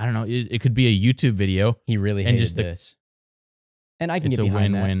 I don't know. It could be a YouTube video. He really hated this. And I can get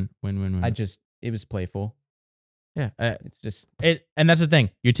behind that. Win. It was playful. Yeah. It's just and that's the thing.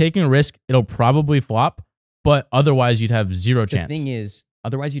 You're taking a risk. It'll probably flop, but otherwise you'd have zero chance. The thing is,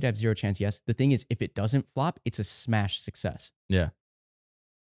 otherwise you'd have zero chance. Yes. The thing is, if it doesn't flop, it's a smash success. Yeah.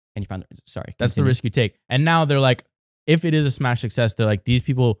 And you found sorry. That's the risk you take. And now they're like, if it is a smash success, they're like, these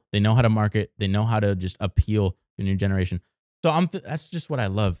people, they know how to market. They know how to just appeal to a new generation. So that's just what I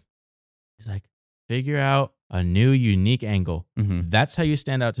love. It's like, figure out a new, unique angle. That's how you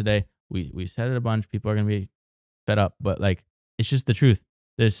stand out today. We said it a bunch. People are going to be fed up, but like, it's just the truth.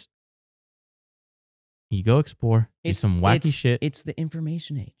 You go explore, do some wacky shit. It's the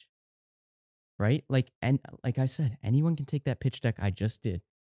information age, right? Like I said, anyone can take that pitch deck I just did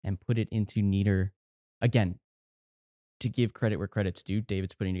and put it into neater, again, to give credit where credit's due.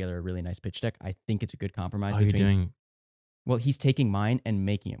 David's putting together a really nice pitch deck. I think it's a good compromise. Well, he's taking mine and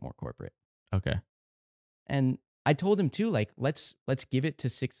making it more corporate. Okay. And I told him too, like, let's give it to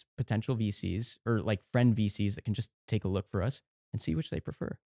 6 potential VCs or like friend VCs that can just take a look for us and see which they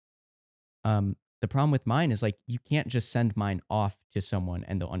prefer. The problem with mine is like, you can't just send mine off to someone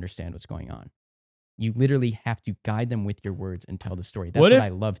and they'll understand what's going on. You literally have to guide them with your words and tell the story. That's what I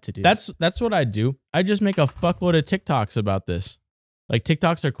love to do. That's what I do. I just make a fuckload of TikToks about this. Like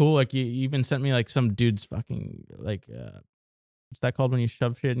TikToks are cool. Like you even sent me like some dude's fucking like, what's that called when you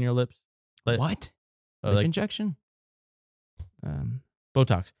shove shit in your lips? What? Lip injection?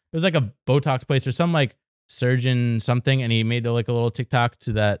 Botox. It was like a Botox place or some like surgeon something, and he made like a little TikTok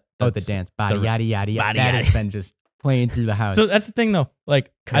to that. The dance. Body yada yada yada. That has been just playing through the house. So that's the thing, though.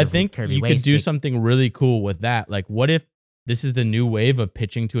 Like, I think curvy you could do waisted. something really cool with that. Like, what if this is the new wave of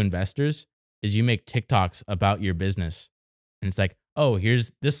pitching to investors? Is you make TikToks about your business, and it's like, oh,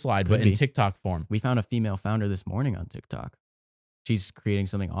 here's this slide, Could but in be. TikTok form. We found a female founder this morning on TikTok. She's creating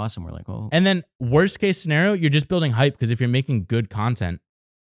something awesome. We're like, oh, And then worst case scenario, you're just building hype because if you're making good content,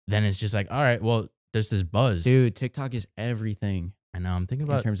 then it's just like, all right, well, there's this buzz. dude, TikTok is everything I know. I'm thinking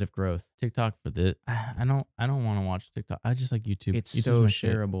in about terms of growth. TikTok for this. I don't want to watch TikTok. I just like YouTube. It's YouTube's so my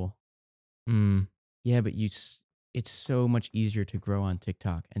shit. shareable. Mm. Yeah, but it's so much easier to grow on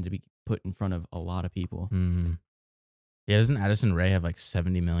TikTok and to be put in front of a lot of people. Mm. Yeah, doesn't Addison Rae have like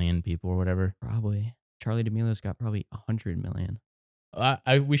 70 million people or whatever? Probably. Charlie D'Amelio's got probably 100 million.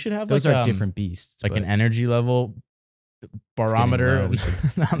 We should have Those like are different beasts. like but an energy level barometer low. We should-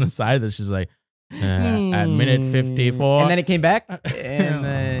 on the side that's just like at minute 54. And then it came back. And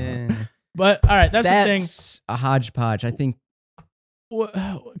then But all right, that's the thing. that's a hodgepodge. I think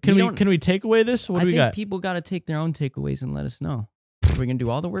Can we take away this? What I do we think got? people got to take their own takeaways and let us know. We're going to do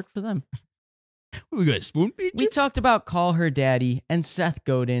all the work for them. We got spoon feed. We talked about Call Her Daddy and Seth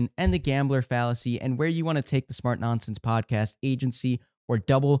Godin and the gambler fallacy and where you want to take the Smart Nonsense podcast agency or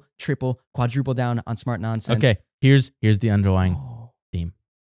double, triple, quadruple down on Smart Nonsense. Okay, here's the underlying Oh, theme.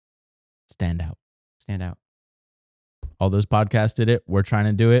 Stand out. stand out. All those podcasts did it. We're trying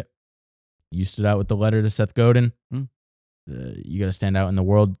to do it. You stood out with the letter to Seth Godin. Mm. You got to stand out in the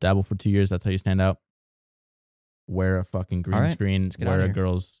world. Dabble for 2 years. That's how you stand out. Wear a fucking green All right, screen. let's get Wear outta a here.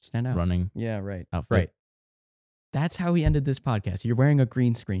 girl's Stand out. running Yeah, right. outfit. Right. That's how we ended this podcast. You're wearing a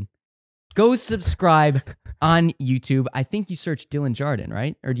green screen. Go subscribe on YouTube. I think you search Dylan Jardon,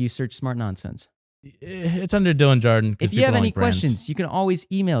 right? Or do you search Smart Nonsense? It's under Dylan Jardon. 'cause If you people have don't any like brands. questions, you can always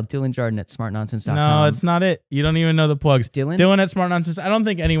email DylanJarden at smartnonsense.com. No, it's not it. You don't even know the plugs. Dylan. Dylan at Smart Nonsense. I don't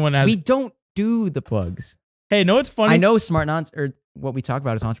think anyone has. We don't do the plugs. Hey, no, it's funny. I know Smart Nonsense, or what we talk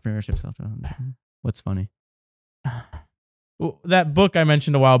about is entrepreneurship. What's funny? Well, that book I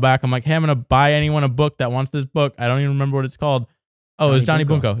mentioned a while back. I'm like, hey, I'm gonna buy anyone a book that wants this book. I don't even remember what it's called. Oh, it was Johnny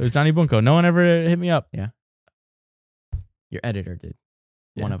Johnny Bunko. It was Johnny Bunko. No one ever hit me up. Your editor did.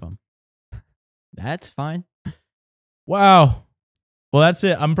 Yeah. One of them. That's fine. Wow. Well, that's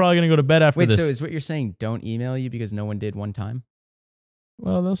it. I'm probably gonna go to bed after Wait, this. so is what you're saying don't email you because no one did one time?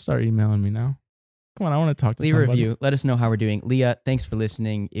 Well, they'll start emailing me now. Come on, I want to talk to Leave a somebody. review. Let us know how we're doing. Leah, thanks for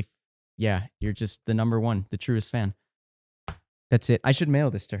listening. You're just the number one, the truest fan. That's it. I should mail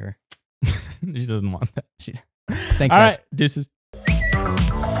this to her. She doesn't want that. Thanks, All guys. right, deuces.